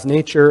of God's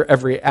nature,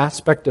 every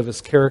aspect of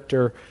his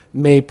character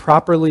may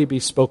properly be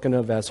spoken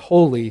of as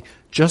holy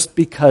just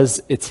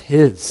because it's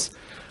his.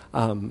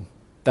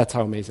 That's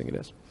how amazing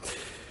it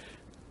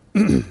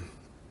is.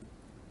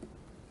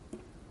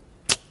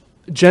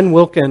 Jen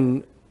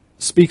Wilkin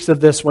speaks of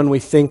this when we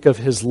think of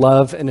his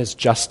love and his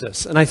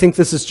justice. And I think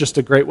this is just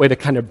a great way to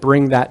kind of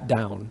bring that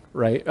down,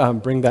 right?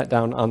 Bring that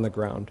down on the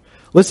ground.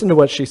 Listen to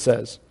what she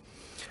says.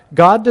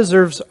 God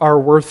deserves our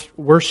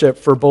worship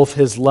for both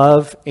his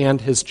love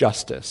and his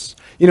justice.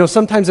 You know,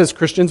 sometimes as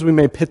Christians, we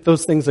may pit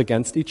those things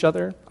against each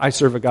other. I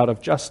serve a God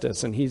of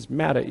justice, and he's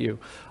mad at you.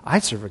 I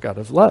serve a God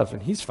of love,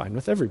 and he's fine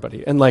with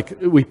everybody. And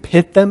we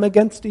pit them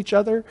against each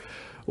other,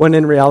 when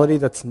in reality,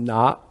 that's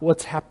not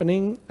what's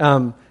happening.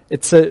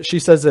 She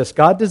says this,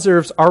 God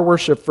deserves our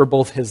worship for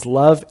both his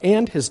love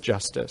and his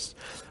justice.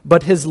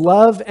 But his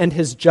love and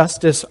his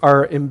justice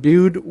are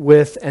imbued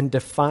with and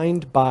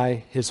defined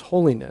by his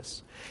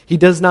holiness. He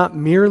does not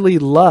merely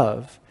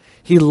love,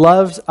 He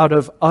loves out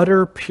of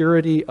utter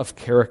purity of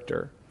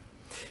character.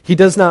 He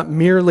does not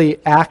merely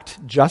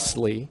act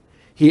justly.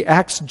 He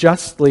acts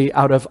justly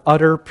out of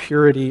utter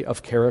purity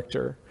of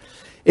character.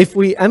 If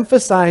we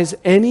emphasize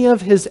any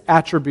of his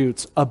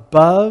attributes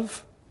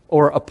above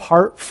or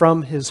apart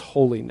from his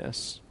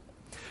holiness,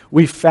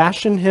 we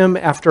fashion him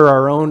after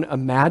our own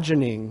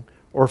imagining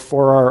or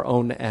for our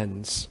own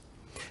ends.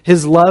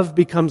 His love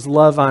becomes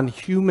love on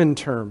human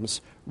terms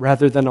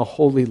rather than a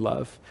holy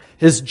love.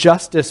 His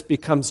justice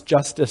becomes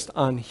justice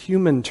on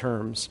human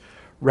terms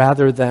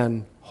rather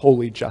than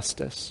holy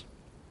justice.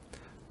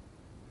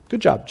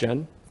 Good job,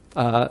 Jen.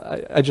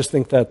 I just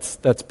think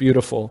that's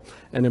beautiful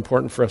and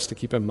important for us to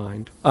keep in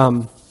mind.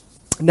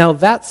 Now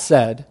that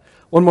said,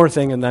 one more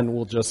thing, and then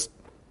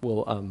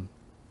we'll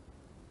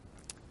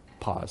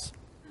pause.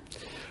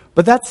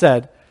 But that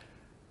said,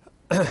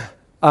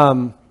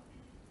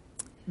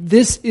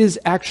 this is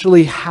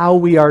actually how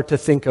we are to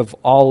think of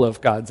all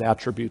of God's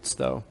attributes,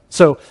 though.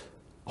 So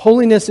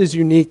holiness is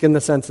unique in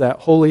the sense that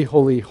holy,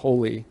 holy,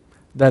 holy,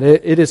 that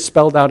it is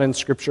spelled out in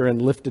Scripture and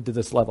lifted to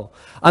this level.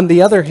 On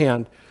the other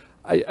hand,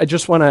 I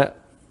just want to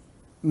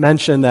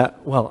mention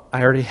that, well,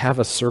 I already have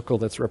a circle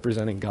that's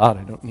representing God.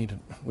 I don't need it.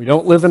 We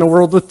don't live in a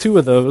world with two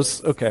of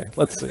those. Okay,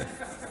 let's see.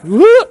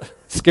 Woo!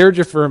 Scared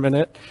you for a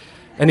minute.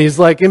 And he's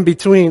like in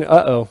between,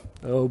 oh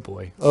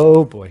boy.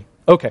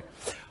 Okay.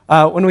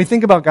 When we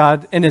think about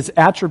God and his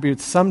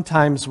attributes,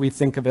 sometimes we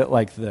think of it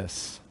like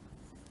this,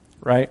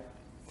 right?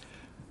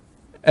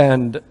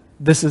 And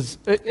this is,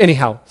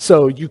 anyhow,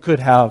 so you could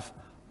have,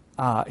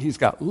 he's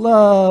got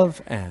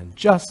love and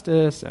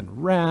justice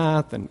and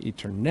wrath and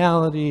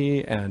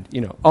eternality and,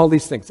 all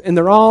these things. And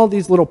they're all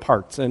these little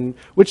parts. And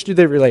which do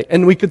they relate?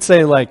 And we could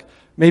say, like,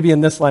 maybe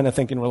in this line of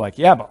thinking, we're like,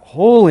 yeah, but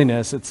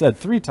holiness, it said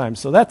 3 times,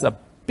 so that's a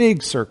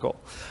big circle.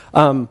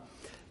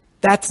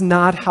 That's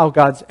not how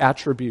God's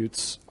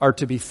attributes are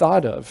to be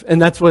thought of.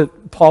 And that's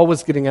what Paul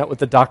was getting at with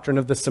the doctrine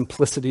of the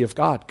simplicity of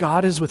God.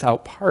 God is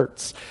without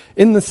parts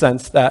in the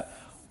sense that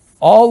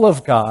all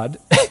of God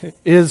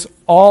is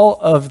all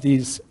of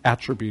these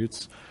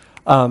attributes,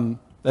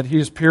 that he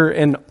is pure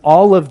in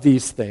all of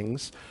these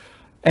things.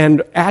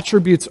 And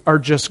attributes are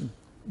just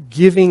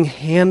giving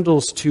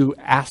handles to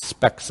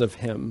aspects of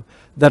him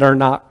that are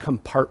not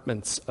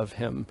compartments of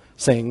him,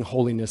 saying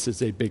holiness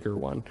is a bigger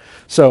one.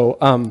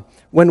 So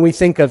when we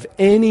think of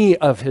any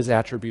of his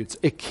attributes,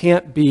 it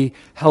can't be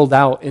held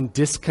out in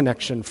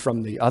disconnection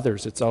from the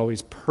others. It's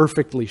always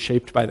perfectly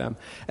shaped by them.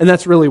 And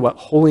that's really what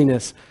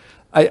holiness,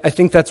 I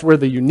think that's where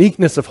the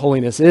uniqueness of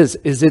holiness is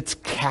it's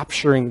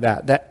capturing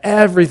that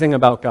everything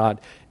about God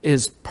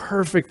is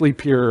perfectly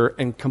pure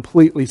and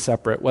completely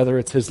separate, whether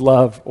it's his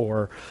love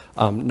or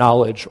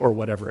knowledge or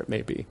whatever it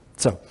may be.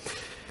 So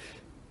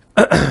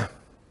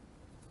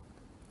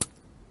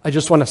I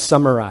just want to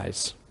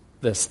summarize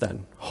this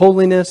then.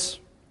 Holiness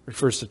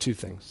refers to 2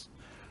 things: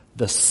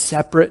 the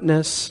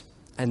separateness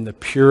and the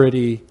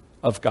purity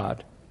of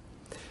God.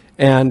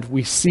 And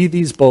we see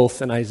these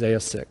both in Isaiah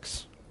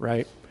 6,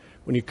 right?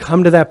 When you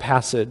come to that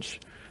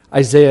passage,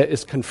 Isaiah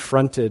is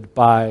confronted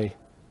by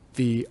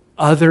the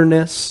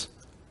otherness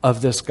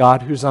of this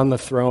God who's on the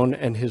throne,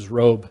 and his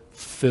robe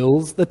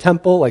fills the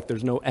temple, like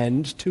there's no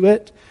end to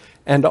it,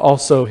 and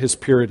also his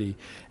purity.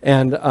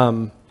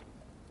 And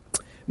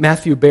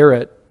Matthew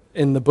Barrett,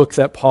 in the book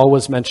that Paul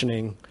was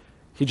mentioning,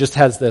 he just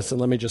has this,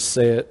 and let me just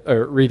say it,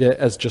 or read it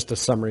as just a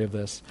summary of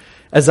this.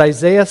 As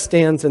Isaiah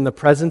stands in the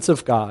presence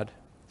of God,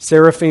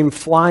 seraphim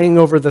flying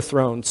over the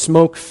throne,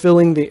 smoke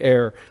filling the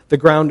air, the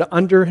ground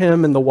under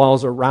him and the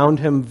walls around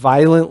him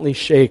violently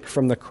shake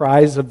from the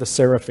cries of the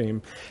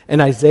seraphim,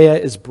 and Isaiah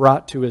is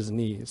brought to his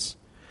knees.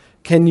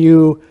 Can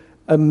you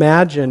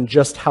imagine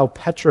just how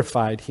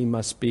petrified he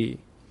must be?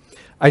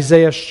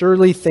 Isaiah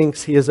surely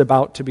thinks he is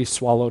about to be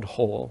swallowed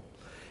whole.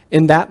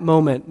 In that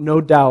moment,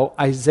 no doubt,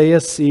 Isaiah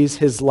sees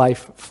his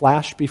life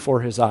flash before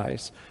his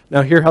eyes.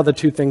 Now, hear how the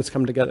 2 things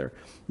come together.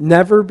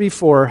 Never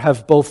before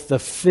have both the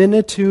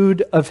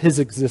finitude of his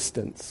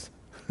existence,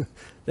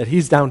 that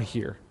he's down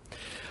here,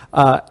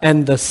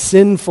 and the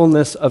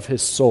sinfulness of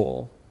his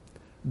soul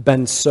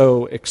been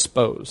so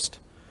exposed.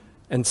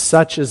 And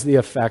such is the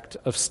effect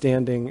of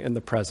standing in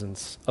the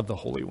presence of the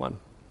Holy One.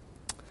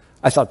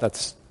 I thought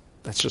that's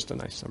just a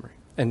nice summary.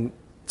 And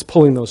it's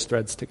pulling those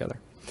threads together.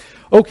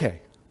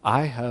 Okay,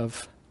 I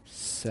have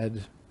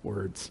said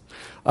words.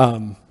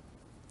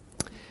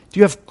 Do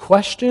you have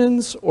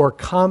questions or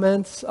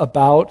comments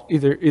about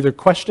either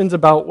questions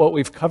about what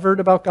we've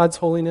covered about God's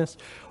holiness,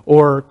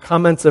 or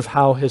comments of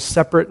how his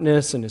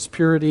separateness and his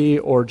purity,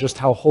 or just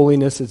how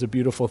holiness is a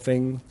beautiful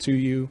thing to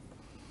you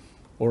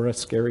or a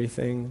scary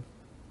thing?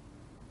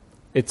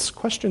 It's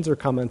questions or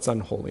comments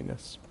on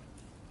holiness,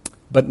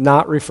 but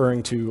not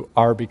referring to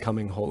our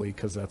becoming holy,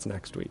 because that's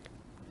next week.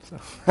 So.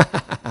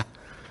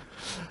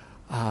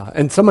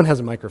 And someone has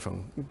a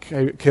microphone.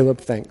 Caleb,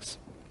 thanks.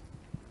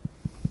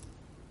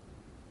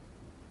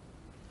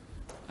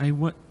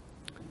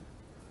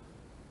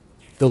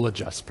 They'll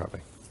adjust,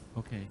 probably.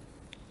 Okay.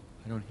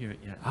 I don't hear it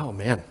yet. Oh,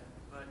 man.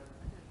 But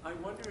I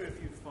wonder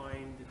if you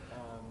find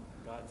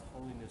God's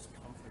holiness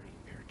comforting.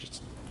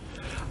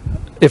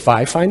 If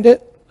I find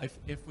it?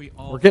 If we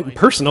all We're getting find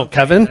personal, it,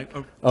 Kevin.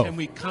 Oh. Can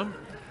we come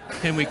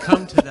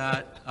to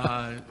that,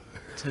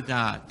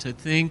 to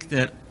think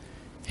that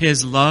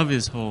His love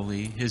is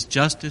holy, His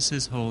justice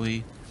is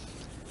holy,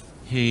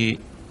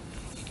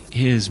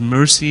 His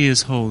mercy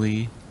is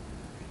holy,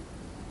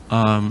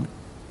 in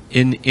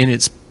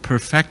its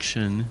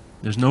perfection.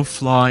 There's no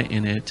flaw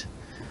in it.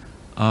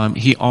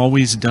 He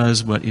always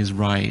does what is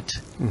right.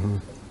 Mm-hmm.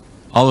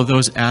 All of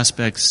those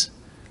aspects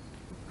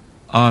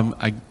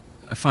I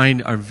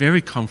find are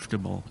very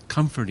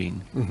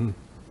comforting. Mm-hmm.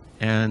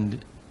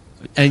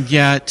 And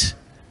yet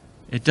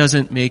it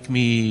doesn't make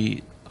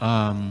me,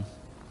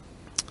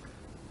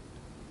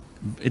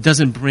 it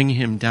doesn't bring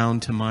him down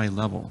to my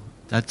level.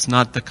 That's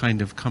not the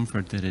kind of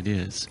comfort that it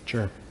is.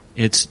 Sure.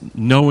 It's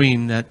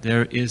knowing that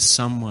there is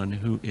someone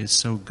who is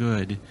so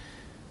good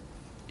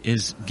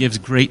gives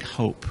great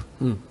hope.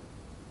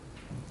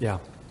 Yeah,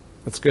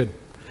 that's good.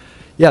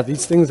 Yeah,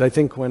 these things I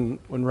think when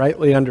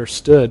rightly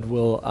understood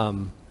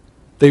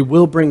they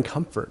will bring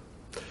comfort.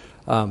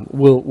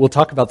 We'll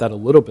talk about that a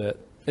little bit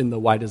in the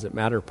why does it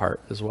matter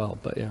part as well,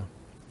 but yeah.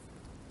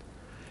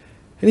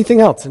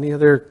 Anything else? Any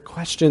other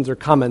questions or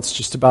comments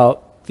just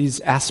about these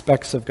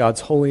aspects of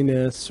God's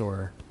holiness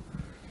or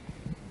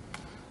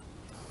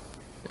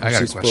I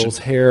got a question. Squirrel's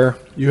hair?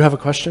 You have a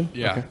question?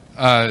 Yeah.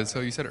 Okay. So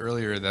you said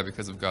earlier that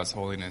because of God's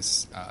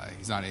holiness,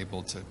 He's not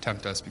able to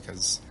tempt us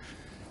because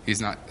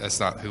that's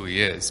not who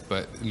He is.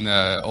 But in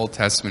the Old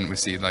Testament, we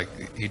see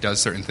He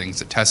does certain things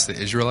to test the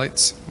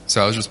Israelites.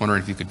 So I was just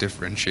wondering if you could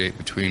differentiate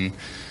between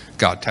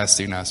God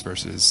testing us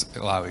versus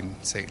allowing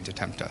Satan to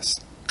tempt us.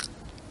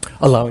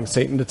 Allowing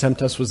Satan to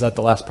tempt us, was that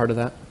the last part of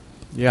that?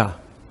 Yeah.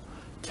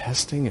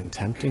 Testing and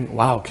tempting.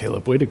 Wow,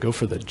 Caleb, way to go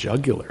for the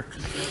jugular.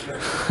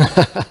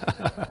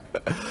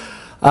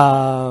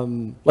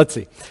 Let's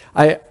see.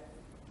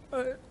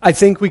 I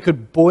think we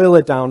could boil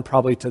it down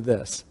probably to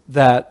this,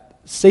 that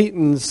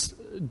Satan's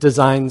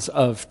designs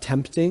of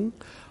tempting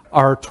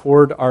are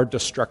toward our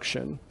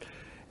destruction.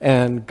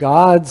 And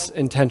God's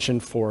intention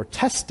for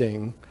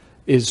testing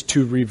is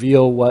to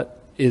reveal what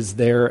is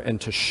there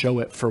and to show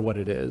it for what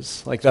it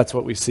is. That's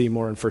what we see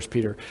more in 1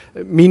 Peter.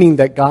 Meaning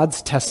that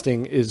God's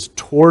testing is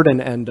toward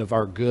an end of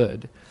our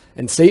good,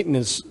 and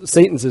Satan's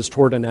is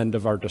toward an end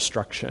of our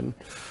destruction.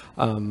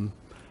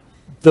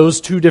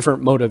 Those two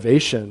different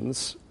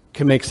motivations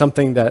can make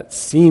something that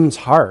seems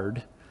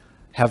hard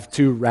have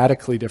two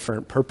radically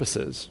different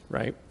purposes,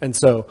 right? And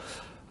so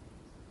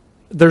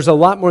there's a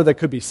lot more that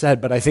could be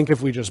said, but I think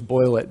if we just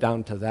boil it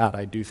down to that,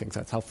 I do think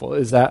that's helpful.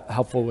 Is that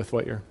helpful with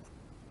what you're...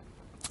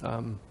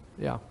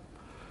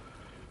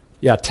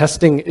 Yeah,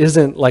 testing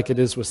isn't like it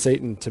is with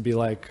Satan to be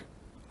like,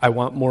 I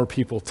want more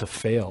people to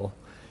fail.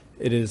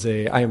 It is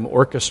I am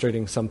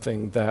orchestrating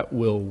something that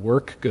will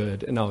work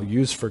good and I'll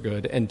use for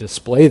good and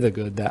display the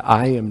good that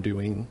I am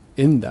doing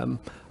in them.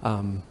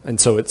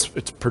 And so it's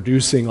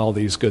producing all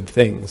these good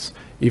things,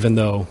 even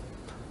though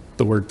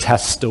the word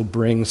test still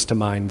brings to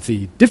mind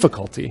the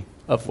difficulty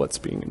of what's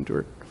being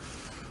endured.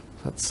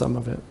 That's some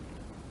of it.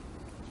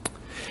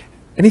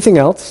 Anything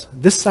else?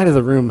 This side of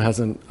the room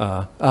hasn't...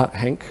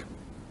 Hank?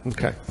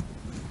 Okay.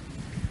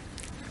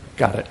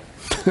 Got it.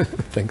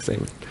 Thanks,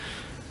 Amy.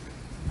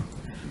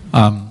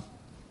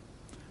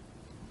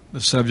 The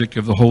subject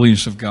of the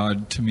holiness of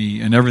God, to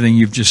me, and everything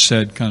you've just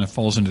said kind of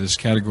falls into this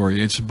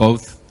category. It's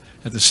both,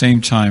 at the same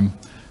time,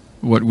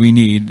 what we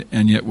need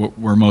and yet what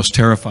we're most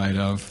terrified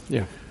of.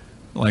 Yeah.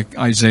 Like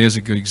Isaiah is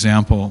a good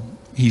example.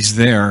 He's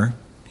there.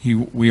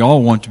 We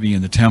all want to be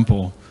in the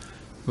temple,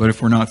 but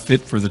if we're not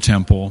fit for the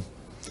temple...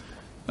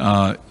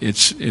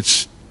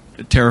 it's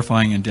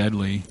terrifying and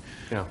deadly.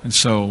 Yeah. And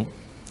so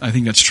I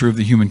think that's true of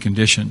the human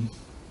condition,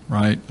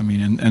 right? I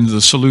mean, and the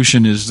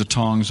solution is the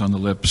tongs on the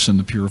lips and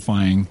the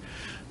purifying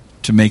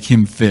to make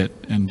him fit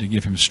and to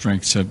give him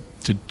strength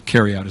to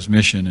carry out his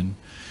mission. And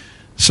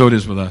so it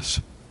is with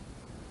us.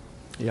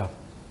 Yeah,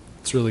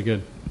 it's really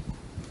good.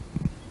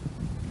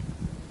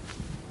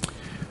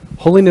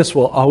 Holiness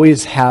will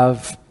always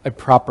have a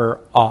proper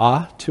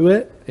awe to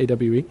it,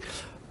 A-W-E,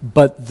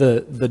 but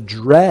the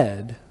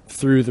dread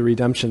through the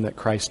redemption that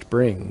Christ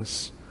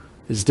brings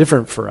is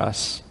different for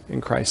us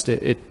in Christ.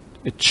 It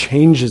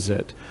changes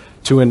it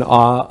to an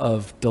awe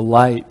of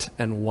delight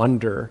and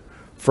wonder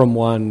from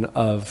one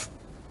of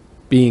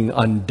being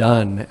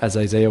undone as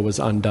Isaiah was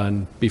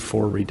undone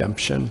before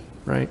redemption,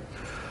 right?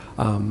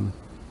 And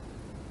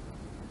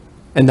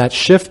that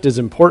shift is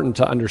important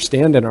to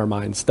understand in our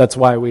minds. That's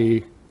why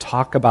we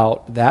talk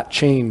about that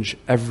change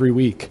every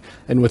week.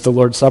 And with the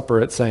Lord's Supper,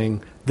 it's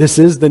saying, this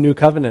is the new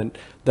covenant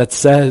that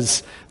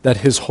says that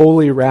his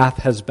holy wrath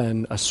has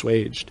been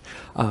assuaged,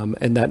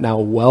 and that now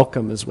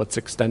welcome is what's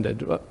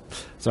extended.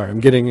 Sorry, I'm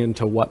getting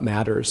into what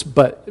matters,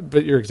 but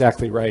you're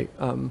exactly right.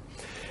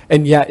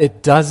 And yet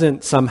it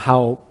doesn't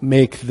somehow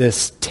make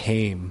this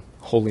tame,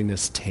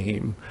 holiness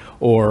tame,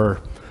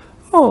 or,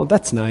 oh,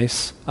 that's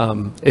nice.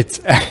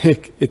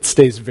 It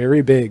stays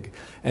very big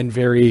and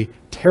very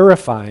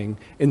terrifying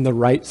in the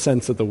right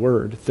sense of the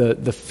word.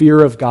 The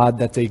fear of God,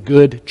 that's a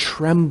good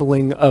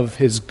trembling of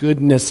his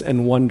goodness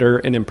and wonder,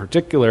 and in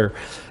particular,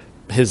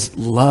 his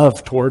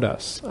love toward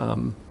us,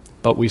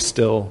 but we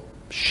still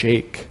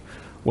shake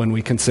when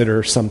we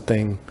consider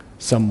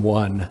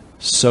someone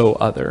so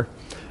other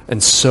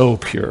and so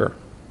pure.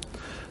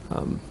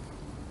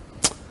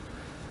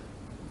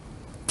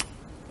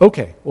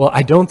 Okay, well,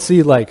 I don't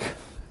see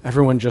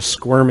everyone just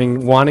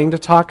squirming, wanting to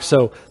talk,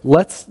 so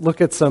let's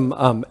look at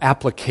some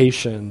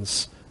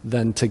applications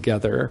then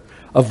together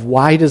of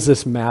why does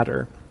this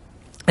matter.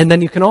 And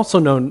then you can also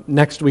know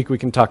next week we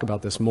can talk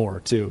about this more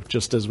too,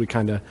 just as we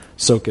kind of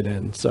soak it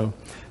in. So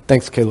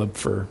thanks, Caleb,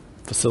 for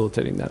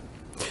facilitating that.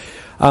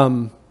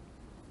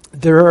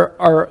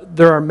 There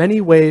are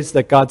many ways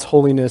that God's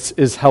holiness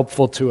is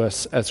helpful to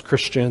us as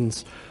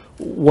Christians.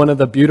 One of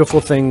the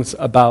beautiful things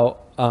about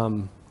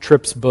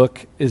Tripp's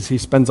book is he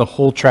spends a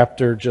whole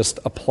chapter just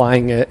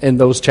applying it, and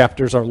those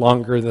chapters are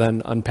longer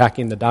than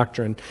unpacking the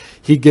doctrine.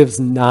 He gives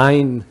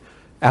 9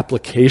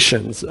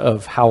 applications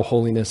of how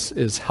holiness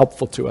is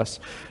helpful to us.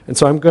 And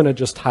so I'm going to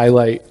just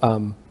highlight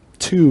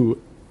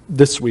 2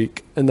 this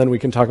week, and then we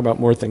can talk about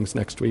more things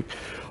next week.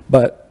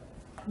 But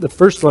the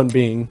first one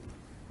being,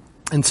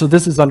 and so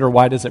this is under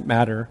why does it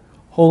matter?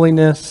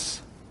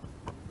 Holiness,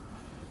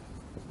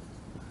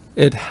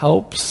 it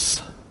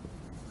helps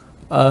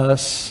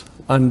us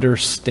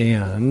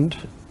understand.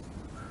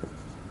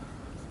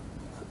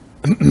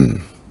 This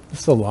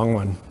is a long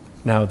one.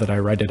 Now that I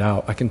write it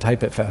out, I can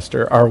type it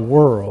faster. Our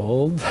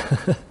world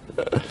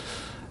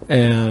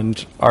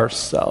and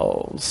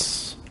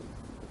ourselves.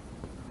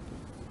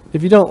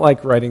 If you don't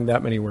like writing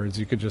that many words,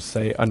 you could just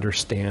say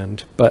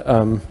understand. But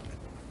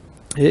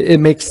it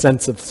makes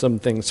sense of some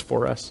things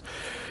for us.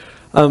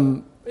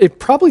 It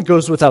probably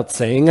goes without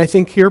saying, I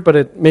think, here, but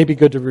it may be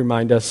good to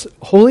remind us.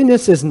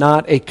 Holiness is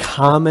not a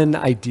common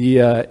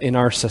idea in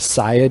our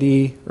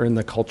society or in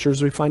the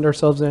cultures we find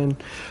ourselves in.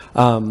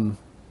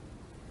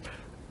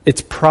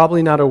 It's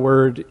probably not a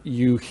word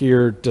you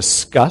hear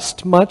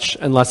discussed much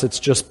unless it's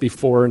just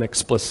before an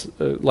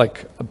explicit,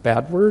 like a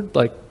bad word,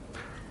 like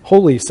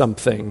holy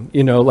something.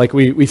 Like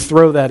we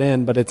throw that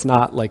in, but it's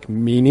not like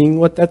meaning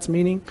what that's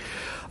meaning.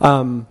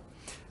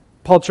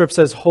 Paul Tripp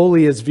says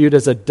holy is viewed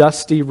as a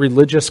dusty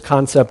religious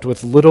concept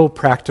with little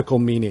practical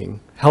meaning,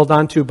 held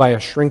onto by a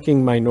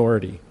shrinking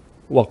minority.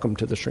 Welcome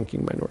to the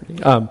shrinking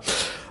minority.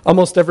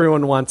 Almost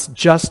everyone wants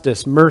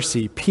justice,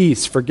 mercy,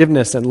 peace,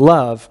 forgiveness, and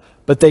love,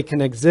 but they can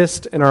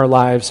exist in our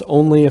lives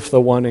only if the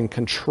one in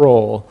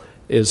control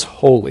is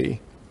holy.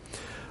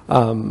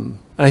 And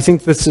I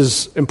think this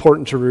is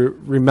important to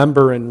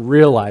remember and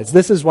realize.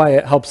 This is why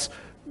it helps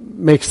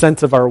make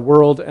sense of our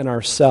world and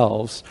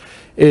ourselves,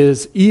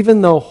 is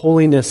even though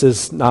holiness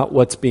is not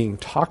what's being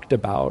talked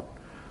about,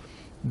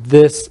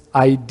 this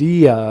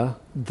idea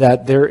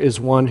that there is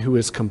one who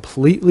is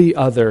completely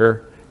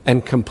other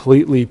and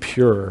completely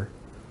pure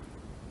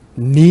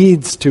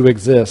needs to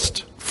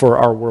exist for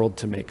our world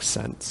to make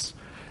sense.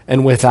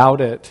 And without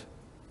it,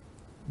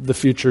 the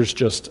future's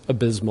just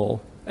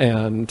abysmal,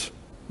 and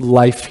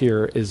life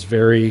here is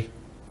very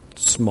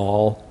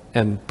small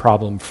and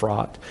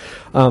problem-fraught.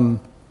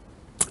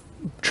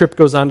 Tripp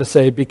goes on to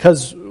say,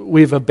 because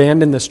we've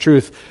abandoned this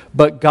truth,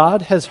 but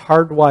God has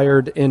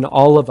hardwired in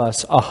all of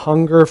us a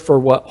hunger for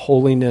what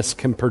holiness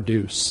can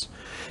produce.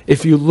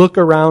 If you look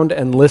around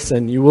and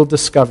listen, you will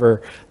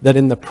discover that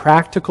in the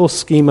practical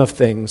scheme of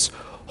things,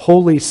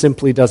 holy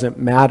simply doesn't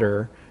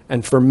matter,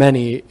 and for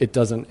many, it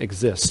doesn't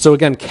exist. So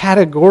again,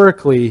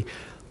 categorically,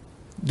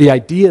 the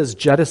idea is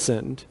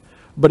jettisoned,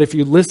 but if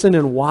you listen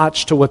and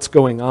watch to what's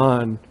going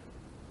on,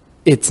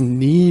 it's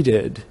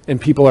needed,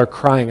 and people are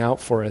crying out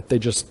for it. They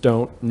just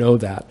don't know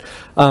that.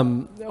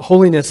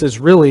 Holiness is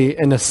really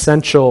an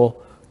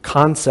essential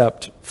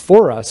concept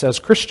for us as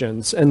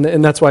Christians, and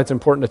that's why it's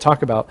important to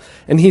talk about.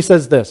 And he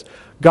says this,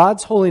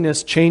 God's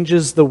holiness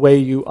changes the way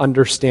you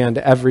understand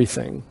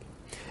everything.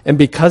 And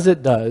because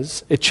it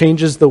does, it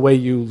changes the way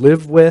you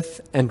live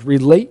with and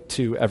relate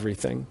to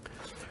everything.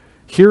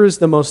 Here is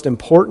the most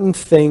important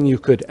thing you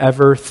could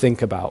ever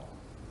think about.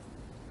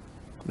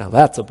 Now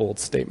that's a bold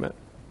statement.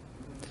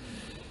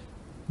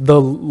 The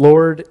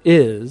Lord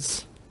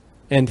is,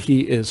 and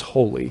he is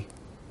holy.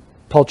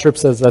 Paul Tripp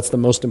says that's the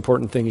most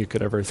important thing you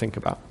could ever think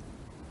about.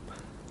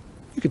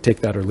 You could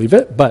take that or leave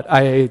it, but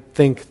I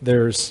think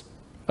there's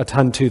a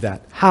ton to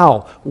that.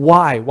 How?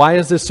 Why? Why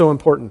is this so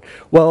important?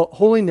 Well,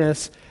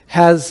 holiness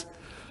has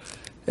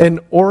an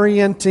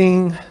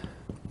orienting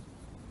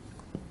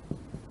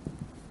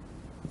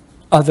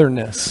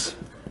otherness.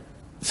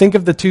 Think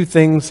of the two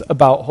things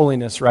about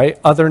holiness, right?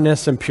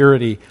 Otherness and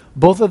purity.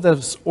 Both of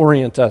those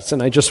orient us,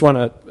 and I just want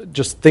to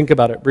just think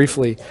about it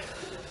briefly.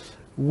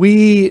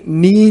 We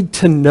need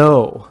to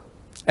know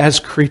as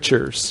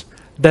creatures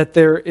that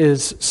there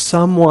is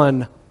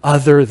someone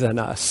other than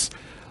us.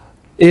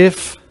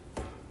 If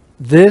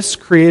this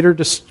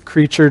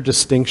creator-creature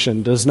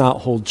distinction does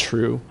not hold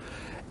true,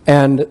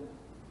 and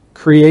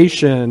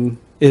creation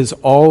is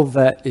all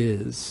that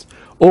is,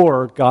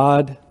 or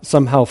God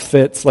somehow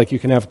fits, like you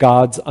can have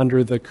gods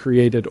under the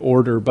created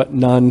order, but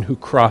none who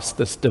cross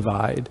this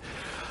divide,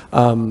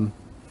 then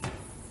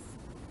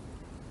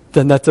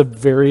that's a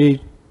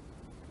very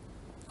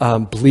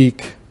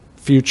bleak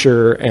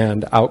future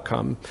and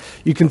outcome.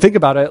 You can think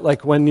about it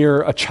like when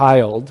you're a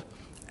child,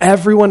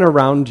 everyone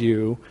around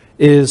you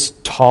is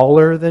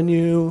taller than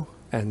you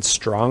and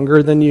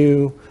stronger than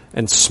you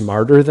and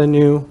smarter than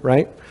you,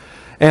 right?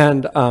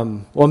 And,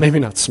 well, maybe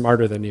not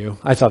smarter than you.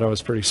 I thought I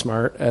was pretty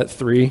smart at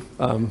 3.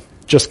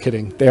 Just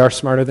kidding. They are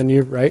smarter than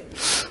you, right?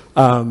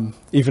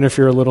 Even if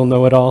you're a little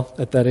know-it-all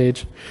at that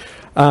age.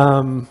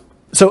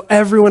 So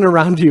everyone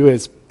around you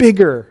is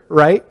bigger,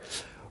 right?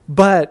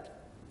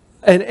 But,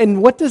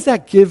 and what does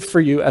that give for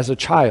you as a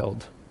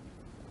child?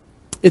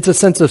 It's a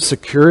sense of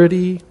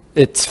security.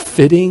 It's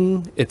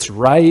fitting. It's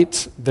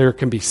right. There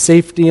can be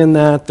safety in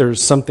that.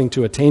 There's something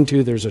to attain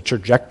to. There's a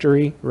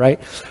trajectory, right?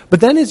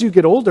 But then as you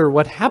get older,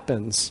 what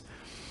happens?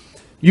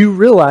 You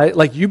realize,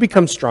 like, you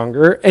become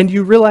stronger, and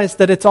you realize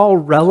that it's all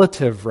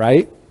relative,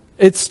 right?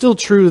 It's still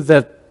true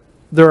that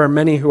there are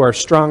many who are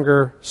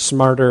stronger,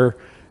 smarter,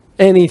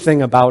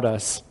 anything about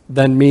us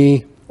than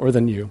me or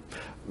than you.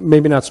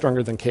 Maybe not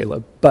stronger than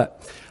Caleb,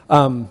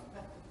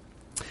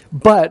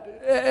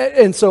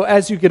 and so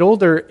as you get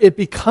older, it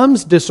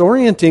becomes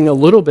disorienting a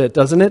little bit,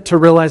 doesn't it? To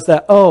realize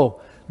that,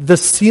 the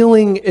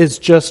ceiling is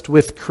just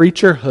with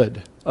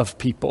creaturehood of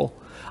people.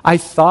 I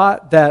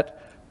thought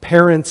that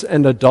parents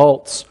and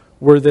adults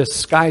were this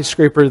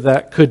skyscraper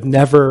that could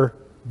never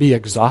be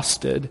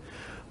exhausted.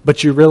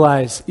 But you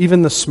realize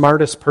even the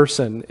smartest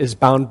person is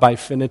bound by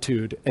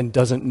finitude and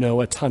doesn't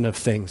know a ton of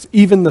things.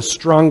 Even the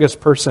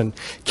strongest person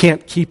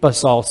can't keep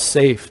us all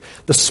safe.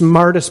 The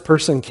smartest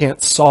person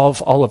can't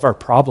solve all of our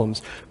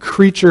problems.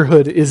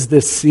 Creaturehood is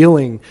this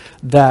ceiling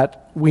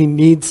that we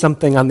need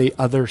something on the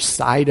other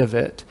side of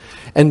it.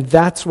 And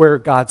that's where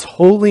God's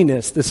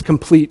holiness, this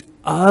complete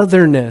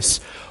otherness,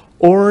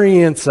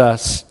 orients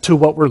us to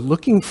what we're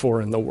looking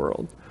for in the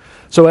world.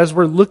 So as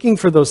we're looking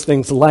for those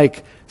things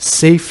like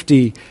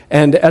safety,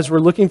 and as we're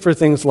looking for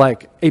things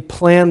like a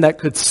plan that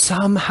could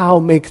somehow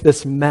make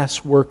this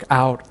mess work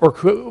out, or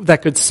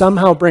that could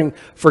somehow bring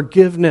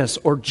forgiveness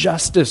or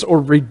justice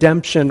or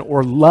redemption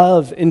or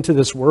love into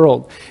this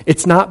world,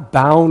 it's not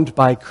bound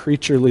by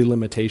creaturely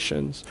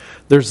limitations.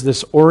 There's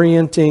this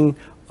orienting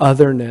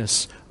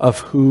otherness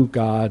of who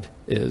God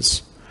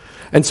is.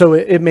 And so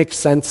it makes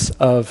sense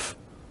of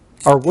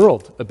our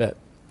world a bit.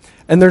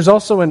 And there's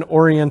also an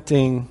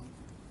orienting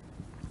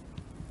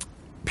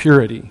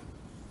purity.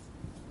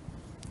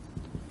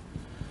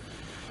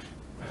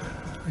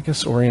 I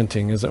guess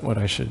orienting isn't what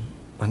I should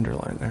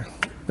underline there.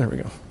 There we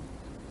go.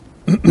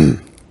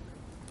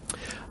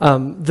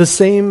 The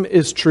same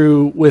is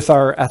true with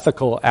our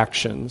ethical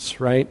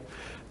actions, right?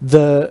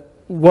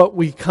 What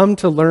we come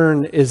to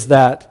learn is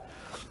that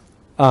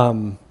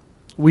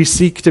we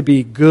seek to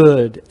be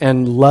good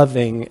and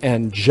loving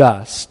and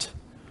just,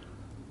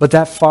 but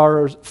that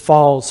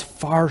falls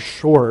far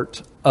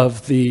short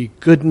of the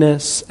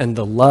goodness and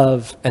the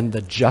love and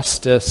the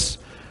justice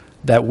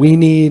that we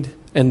need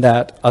and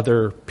that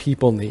other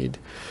people need.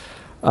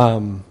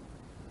 And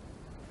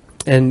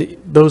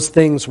those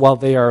things, while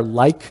they are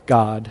like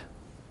God,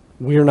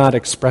 we're not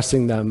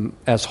expressing them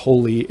as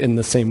holy in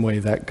the same way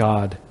that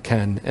God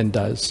can and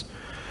does.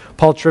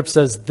 Paul Tripp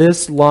says,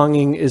 this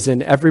longing is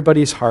in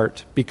everybody's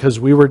heart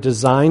because we were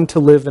designed to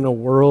live in a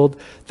world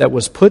that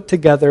was put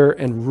together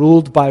and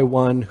ruled by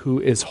one who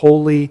is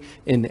holy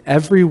in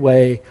every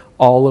way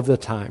all of the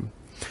time.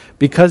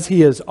 Because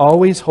he is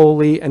always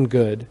holy and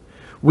good,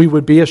 we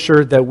would be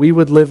assured that we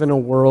would live in a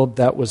world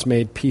that was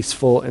made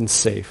peaceful and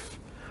safe.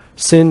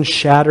 Sin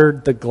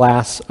shattered the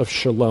glass of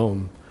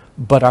shalom,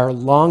 but our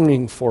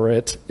longing for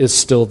it is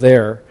still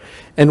there.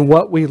 And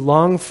what we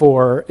long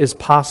for is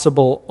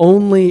possible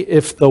only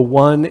if the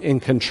one in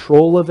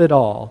control of it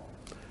all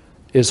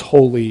is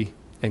holy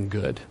and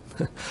good.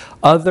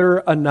 Other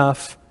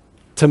enough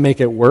to make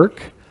it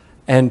work,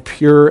 and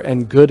pure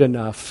and good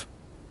enough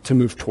to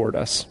move toward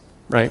us,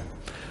 right?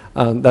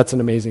 That's an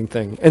amazing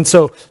thing. And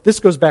so this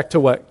goes back to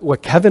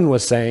what Kevin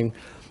was saying.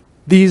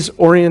 These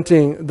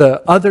orienting,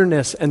 the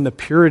otherness and the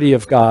purity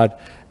of God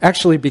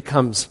actually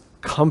becomes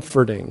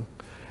comforting.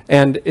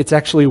 And it's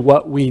actually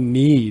what we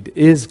need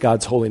is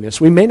God's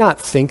holiness. We may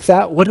not think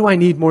that. What do I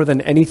need more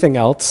than anything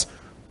else?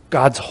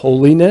 God's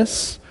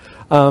holiness.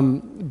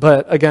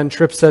 But again,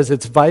 Tripp says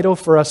it's vital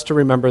for us to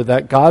remember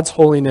that God's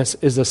holiness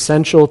is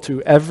essential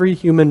to every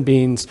human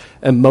being's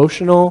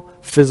emotional,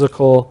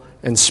 physical,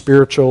 and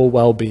spiritual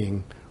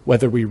well-being,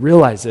 whether we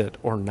realize it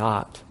or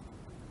not.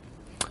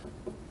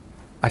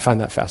 I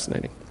find that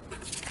fascinating.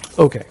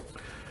 Okay.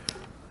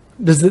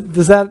 Does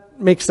that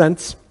make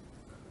sense?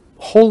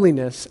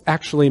 Holiness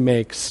actually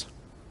makes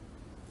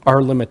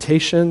our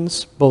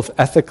limitations, both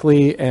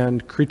ethically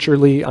and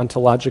creaturely,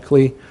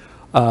 ontologically,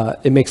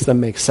 it makes them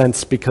make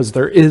sense because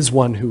there is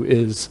one who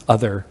is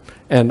other,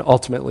 and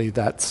ultimately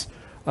that's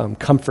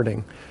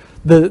comforting.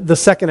 The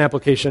second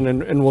application,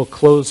 and we'll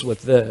close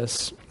with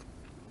this,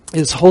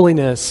 is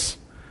holiness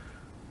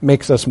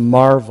makes us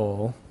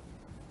marvel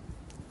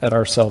at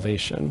our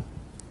salvation.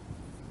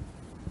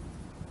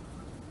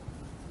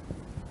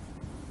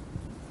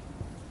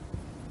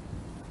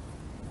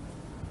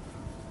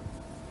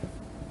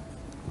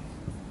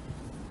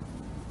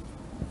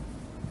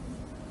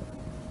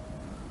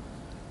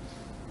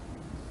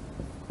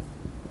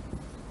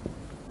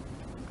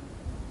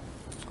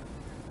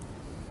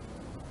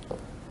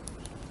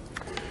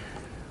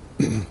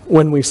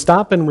 when we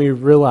stop and we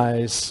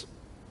realize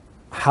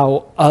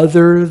how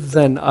other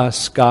than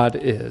us God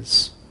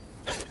is,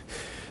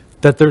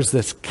 that there's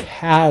this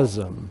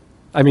chasm.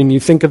 I mean, you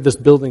think of this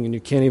building and you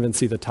can't even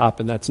see the top,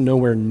 and that's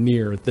nowhere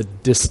near the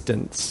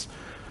distance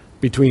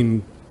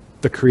between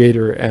the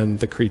creator and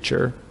the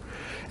creature.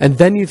 And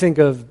then you think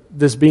of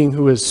this being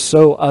who is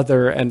so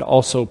other and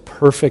also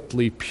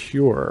perfectly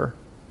pure.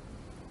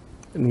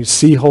 And we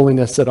see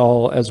holiness at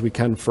all as we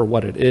can for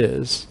what it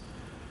is.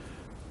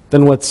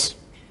 Then what's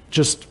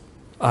just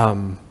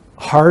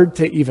hard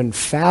to even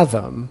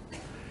fathom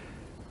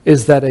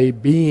is that a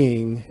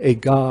being, a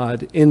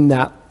God in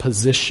that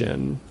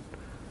position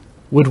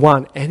would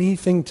want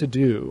anything to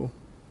do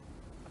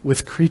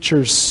with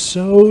creatures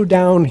so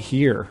down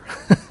here.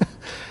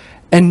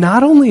 And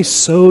not only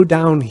so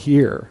down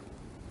here,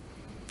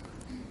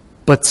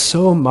 but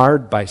so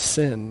marred by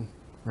sin,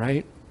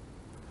 right?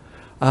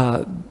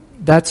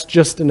 That's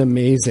just an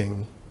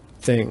amazing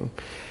thing.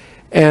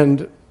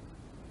 And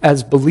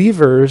as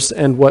believers,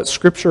 and what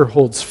Scripture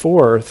holds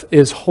forth,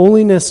 is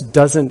holiness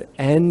doesn't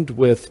end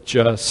with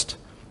just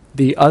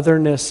the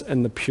otherness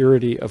and the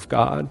purity of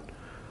God,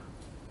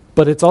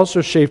 but it's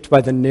also shaped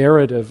by the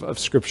narrative of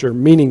Scripture,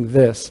 meaning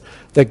this,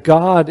 that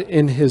God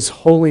in his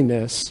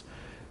holiness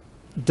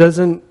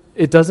doesn't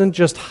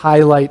just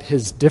highlight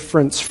his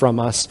difference from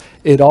us,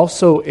 it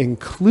also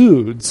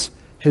includes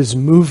his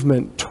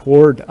movement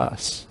toward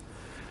us.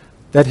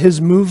 That his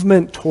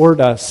movement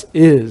toward us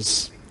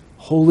is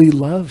holy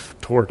love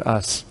toward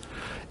us.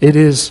 It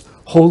is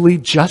holy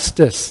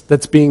justice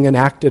that's being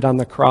enacted on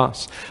the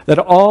cross. That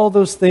all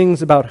those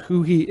things about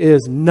who he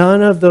is,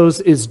 none of those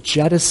is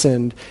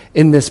jettisoned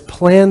in this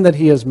plan that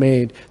he has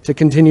made to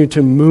continue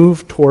to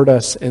move toward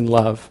us in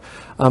love.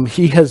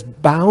 He has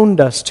bound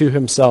us to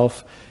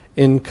himself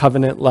in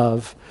covenant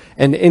love.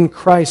 And in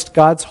Christ,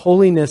 God's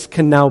holiness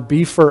can now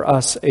be for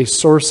us a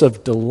source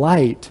of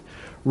delight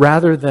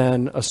rather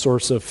than a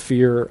source of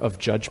fear of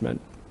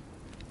judgment.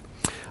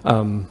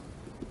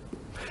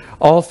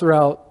 All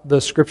throughout the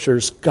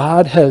Scriptures,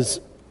 God has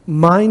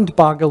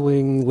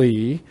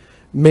mind-bogglingly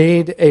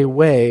made a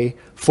way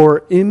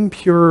for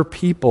impure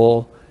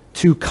people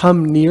to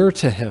come near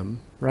to him,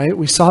 right?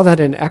 We saw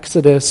that in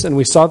Exodus, and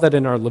we saw that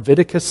in our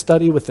Leviticus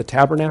study with the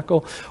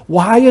tabernacle.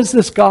 Why is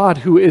this God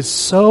who is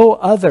so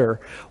other,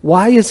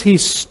 why is he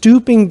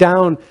stooping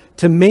down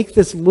to make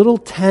this little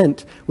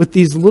tent with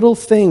these little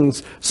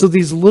things so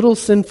these little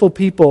sinful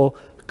people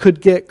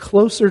could get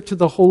closer to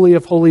the Holy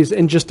of Holies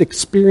and just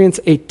experience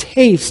a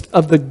taste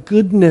of the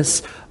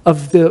goodness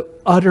of the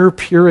utter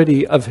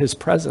purity of his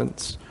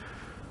presence?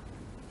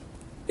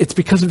 It's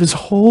because of his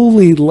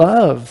holy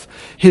love,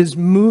 his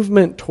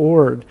movement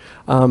toward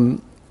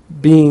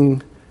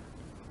being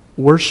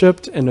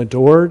worshipped and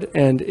adored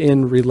and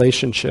in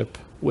relationship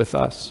with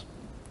us.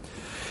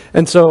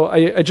 And so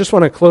I just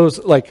want to close,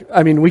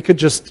 we could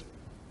just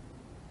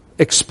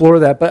explore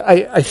that, but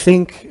I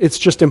think it's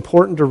just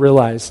important to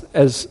realize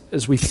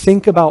as we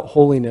think about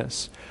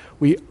holiness,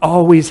 we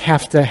always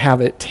have to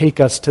have it take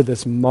us to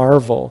this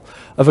marvel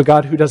of a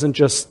God who doesn't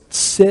just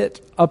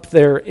sit up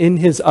there in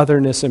his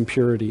otherness and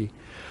purity,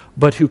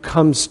 but who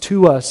comes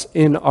to us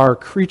in our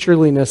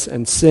creatureliness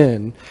and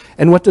sin.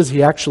 And what does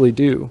he actually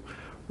do?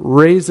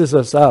 Raises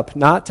us up,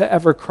 not to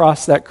ever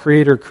cross that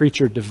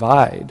creator-creature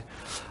divide,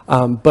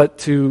 but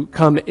to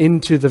come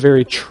into the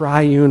very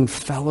triune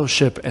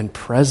fellowship and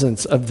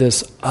presence of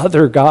this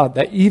other God,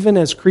 that even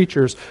as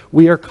creatures,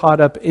 we are caught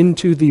up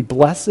into the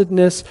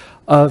blessedness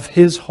of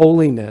his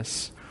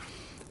holiness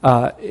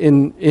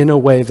in a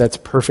way that's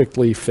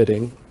perfectly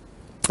fitting.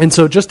 And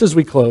so just as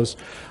we close,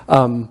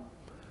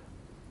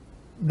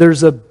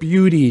 there's a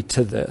beauty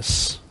to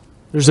this.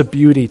 There's a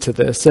beauty to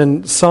this.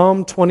 And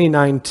Psalm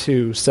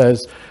 29:2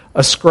 says,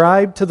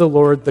 "Ascribe to the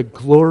Lord the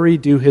glory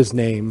due his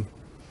name.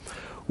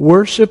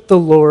 Worship the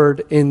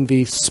Lord in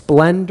the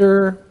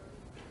splendor,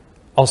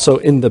 also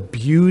in the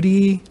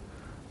beauty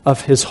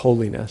of his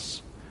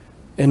holiness."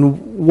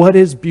 And what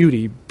is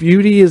beauty?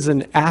 Beauty is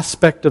an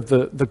aspect of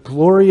the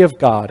glory of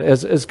God.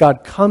 As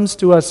God comes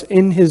to us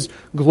in his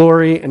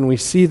glory, and we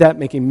see that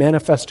making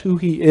manifest who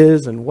he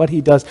is and what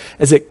he does,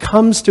 as it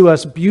comes to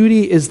us,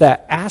 beauty is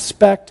that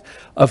aspect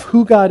of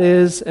who God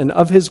is and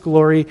of his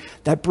glory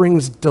that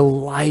brings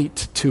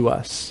delight to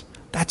us.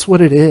 That's what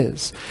it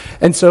is.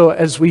 And so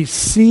as we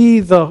see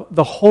the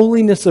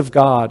holiness of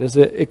God, as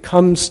it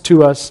comes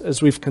to us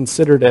as we've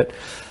considered it,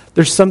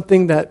 there's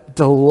something that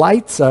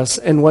delights us,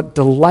 and what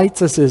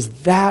delights us is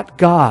that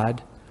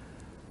God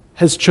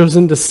has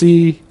chosen to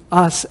see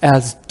us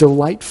as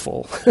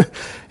delightful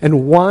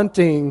and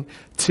wanting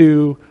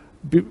to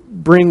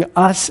bring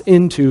us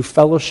into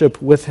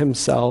fellowship with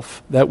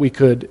himself, that we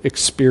could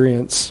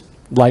experience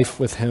life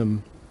with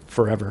him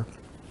forever.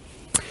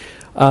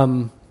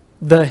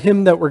 The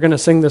hymn that we're going to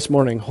sing this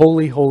morning,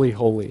 Holy, Holy,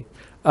 Holy.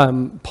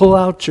 Pull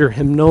out your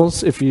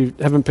hymnals if you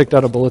haven't picked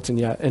out a bulletin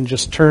yet, and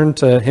just turn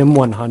to hymn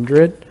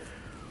 100.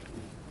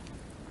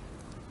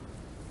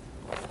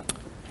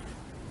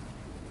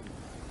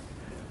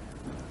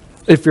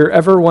 If you're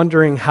ever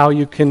wondering how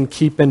you can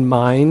keep in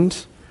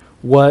mind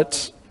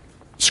what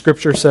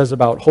Scripture says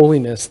about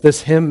holiness.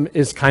 This hymn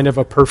is kind of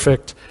a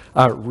perfect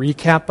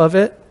recap of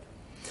it.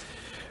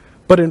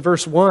 But in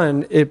verse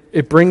 1,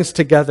 it brings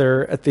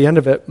together, at the end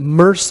of it,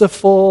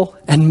 merciful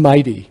and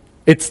mighty.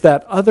 It's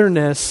that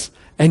otherness,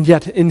 and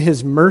yet in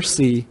his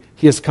mercy,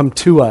 he has come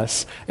to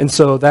us. And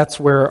so that's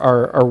where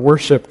our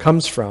worship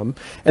comes from.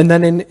 And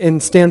then in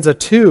stanza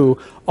 2,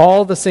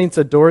 all the saints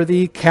adore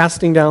thee,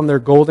 casting down their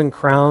golden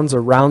crowns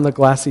around the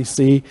glassy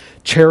sea,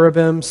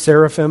 cherubim,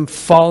 seraphim,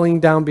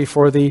 falling down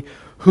before thee,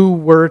 who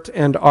wert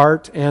and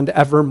art and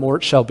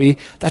evermore shall be.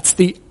 That's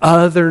the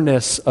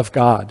otherness of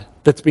God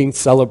that's being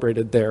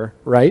celebrated there,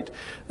 right?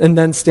 And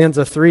then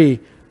stanza 3,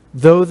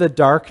 though the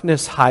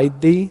darkness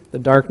hide thee, the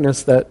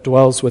darkness that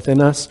dwells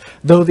within us,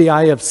 though the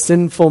eye of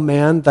sinful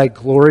man thy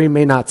glory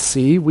may not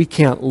see, we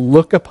can't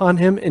look upon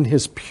him in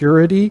his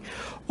purity,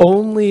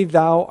 only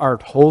thou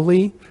art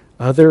holy,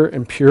 other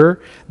and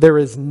pure. There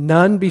is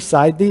none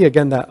beside thee,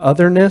 again, that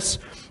otherness,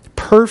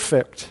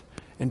 perfect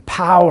in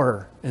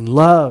power and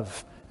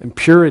love and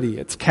purity.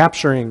 It's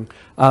capturing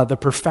the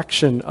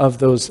perfection of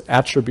those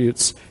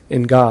attributes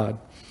in God.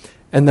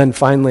 And then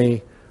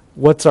finally,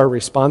 what's our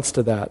response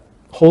to that?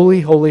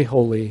 Holy, holy,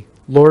 holy,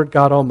 Lord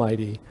God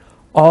Almighty,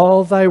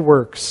 all thy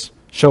works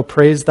shall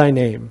praise thy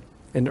name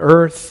in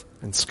earth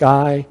and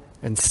sky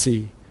and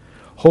sea.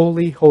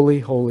 Holy, holy,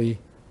 holy,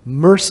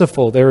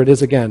 merciful, there it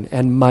is again,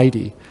 and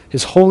mighty.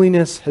 His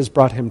holiness has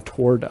brought him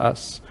toward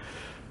us.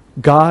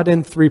 God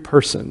in three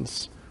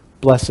persons,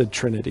 blessed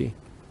Trinity.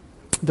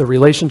 The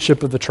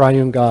relationship of the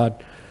triune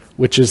God,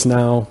 which is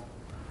now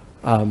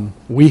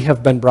we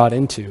have been brought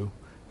into,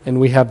 and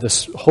we have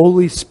this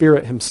Holy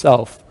Spirit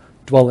himself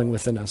dwelling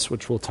within us,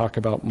 which we'll talk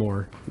about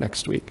more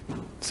next week.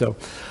 So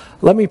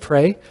let me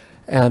pray,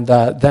 and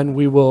then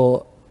we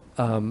will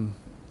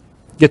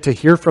get to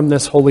hear from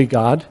this holy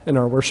God in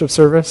our worship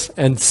service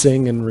and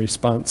sing in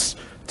response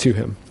to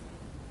him.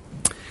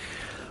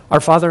 Our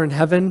Father in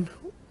heaven,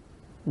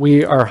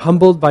 we are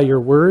humbled by your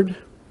word.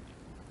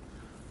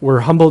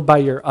 We're humbled by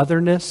your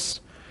otherness.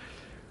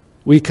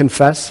 We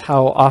confess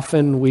how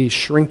often we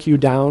shrink you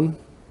down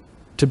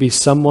to be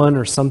someone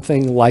or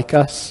something like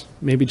us,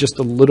 maybe just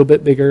a little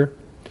bit bigger.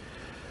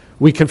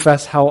 We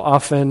confess how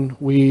often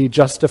we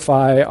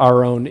justify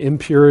our own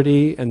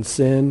impurity and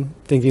sin,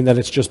 thinking that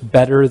it's just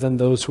better than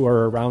those who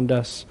are around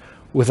us,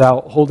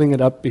 without holding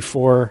it up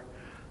before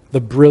the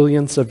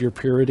brilliance of your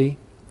purity.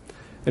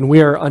 And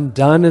we are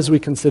undone as we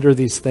consider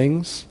these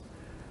things,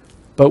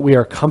 but we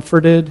are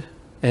comforted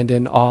and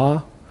in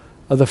awe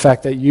of the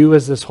fact that you,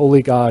 as this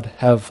holy God,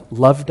 have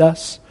loved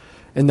us,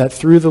 and that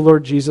through the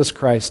Lord Jesus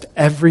Christ,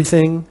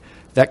 everything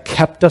that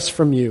kept us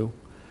from you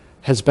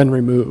has been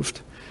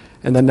removed,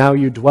 and that now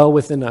you dwell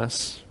within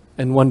us,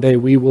 and one day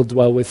we will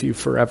dwell with you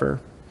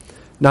forever.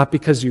 Not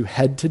because you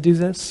had to do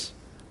this,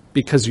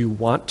 because you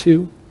want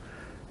to,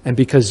 and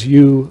because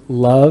you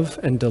love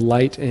and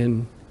delight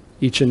in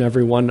each and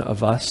every one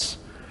of us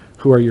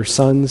who are your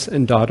sons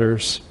and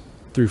daughters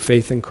through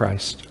faith in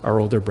Christ, our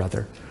older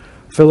brother.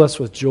 Fill us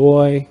with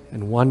joy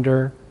and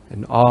wonder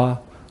and awe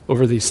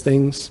over these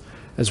things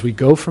as we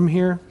go from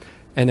here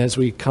and as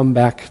we come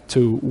back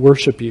to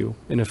worship you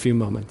in a few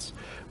moments.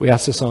 We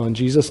ask this all in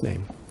Jesus'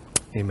 name.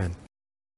 Amen.